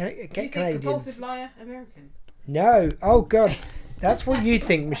we don't get Do you think Canadians. compulsive liar American? No. Oh, God. That's what you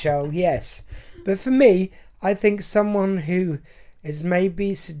think, Michelle. Yes. But for me, I think someone who is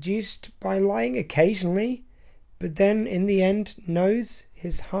maybe seduced by lying occasionally, but then in the end knows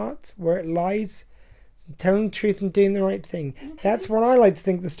his heart where it lies, telling the truth and doing the right thing. Okay. That's what I like to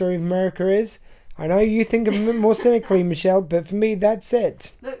think the story of America is. I know you think of it more cynically, Michelle, but for me, that's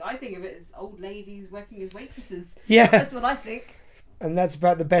it. Look, I think of it as old ladies working as waitresses. Yeah. That's what I think. And that's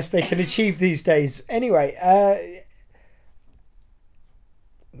about the best they can achieve these days. Anyway,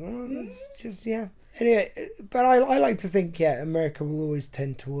 Anyway, but I like to think, America will always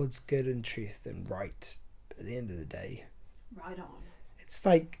tend towards good and truth and right at the end of the day. Right on. It's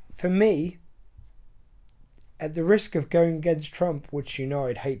like, for me, at the risk of going against Trump, which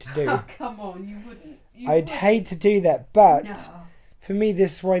I'd hate to do. Oh, come on, you wouldn't. I'd hate to do that, but No. for me,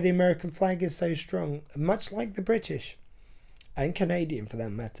 this is why the American flag is so strong. Much like the British, and Canadian for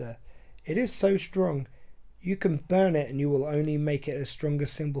that matter, it is so strong. You can burn it and you will only make it a stronger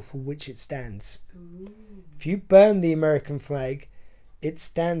symbol for which it stands. Ooh. If you burn the American flag, it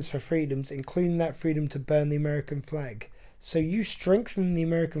stands for freedoms, including that freedom to burn the American flag. So you strengthen the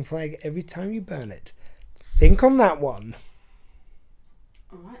American flag every time you burn it. Think on that one.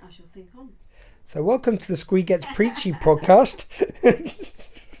 Alright, I shall think on. So welcome to the Squee Gets Preachy podcast.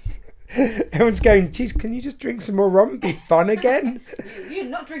 Everyone's going, geez, can you just drink some more rum and be fun again? You're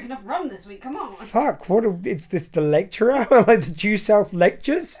not drinking enough rum this week, come on. Fuck, is this the lecturer? Like the Due South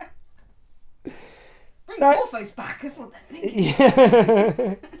lectures? Bring Porthos back, that's what they're thinking.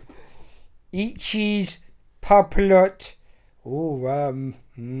 Yeah. Eat cheese, papilot. Oh,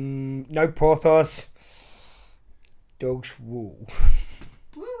 no Porthos. Dog's wool.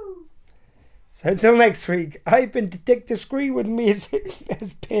 Woo. So until next week, I've been Detective Scree. With me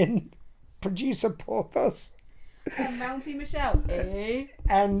has been producer Porthos. And Mountie Michelle. Eh?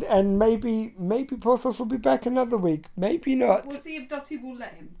 And maybe Porthos will be back another week. Maybe not. We'll see if Dottie will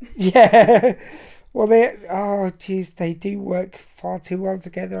let him. Yeah. Well, they do work far too well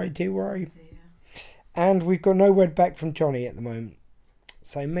together. I do worry. Dear. And we've got no word back from Johnny at the moment.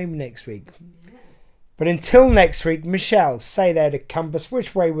 So maybe next week. Yeah. But until next week, Michelle, say there to compass.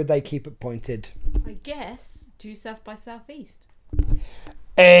 Which way would they keep it pointed? I guess due south by southeast.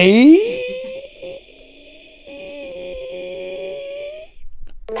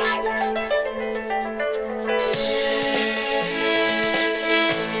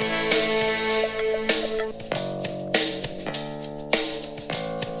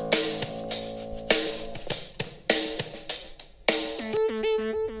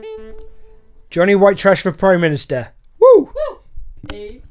 Johnny White Trash for Prime Minister.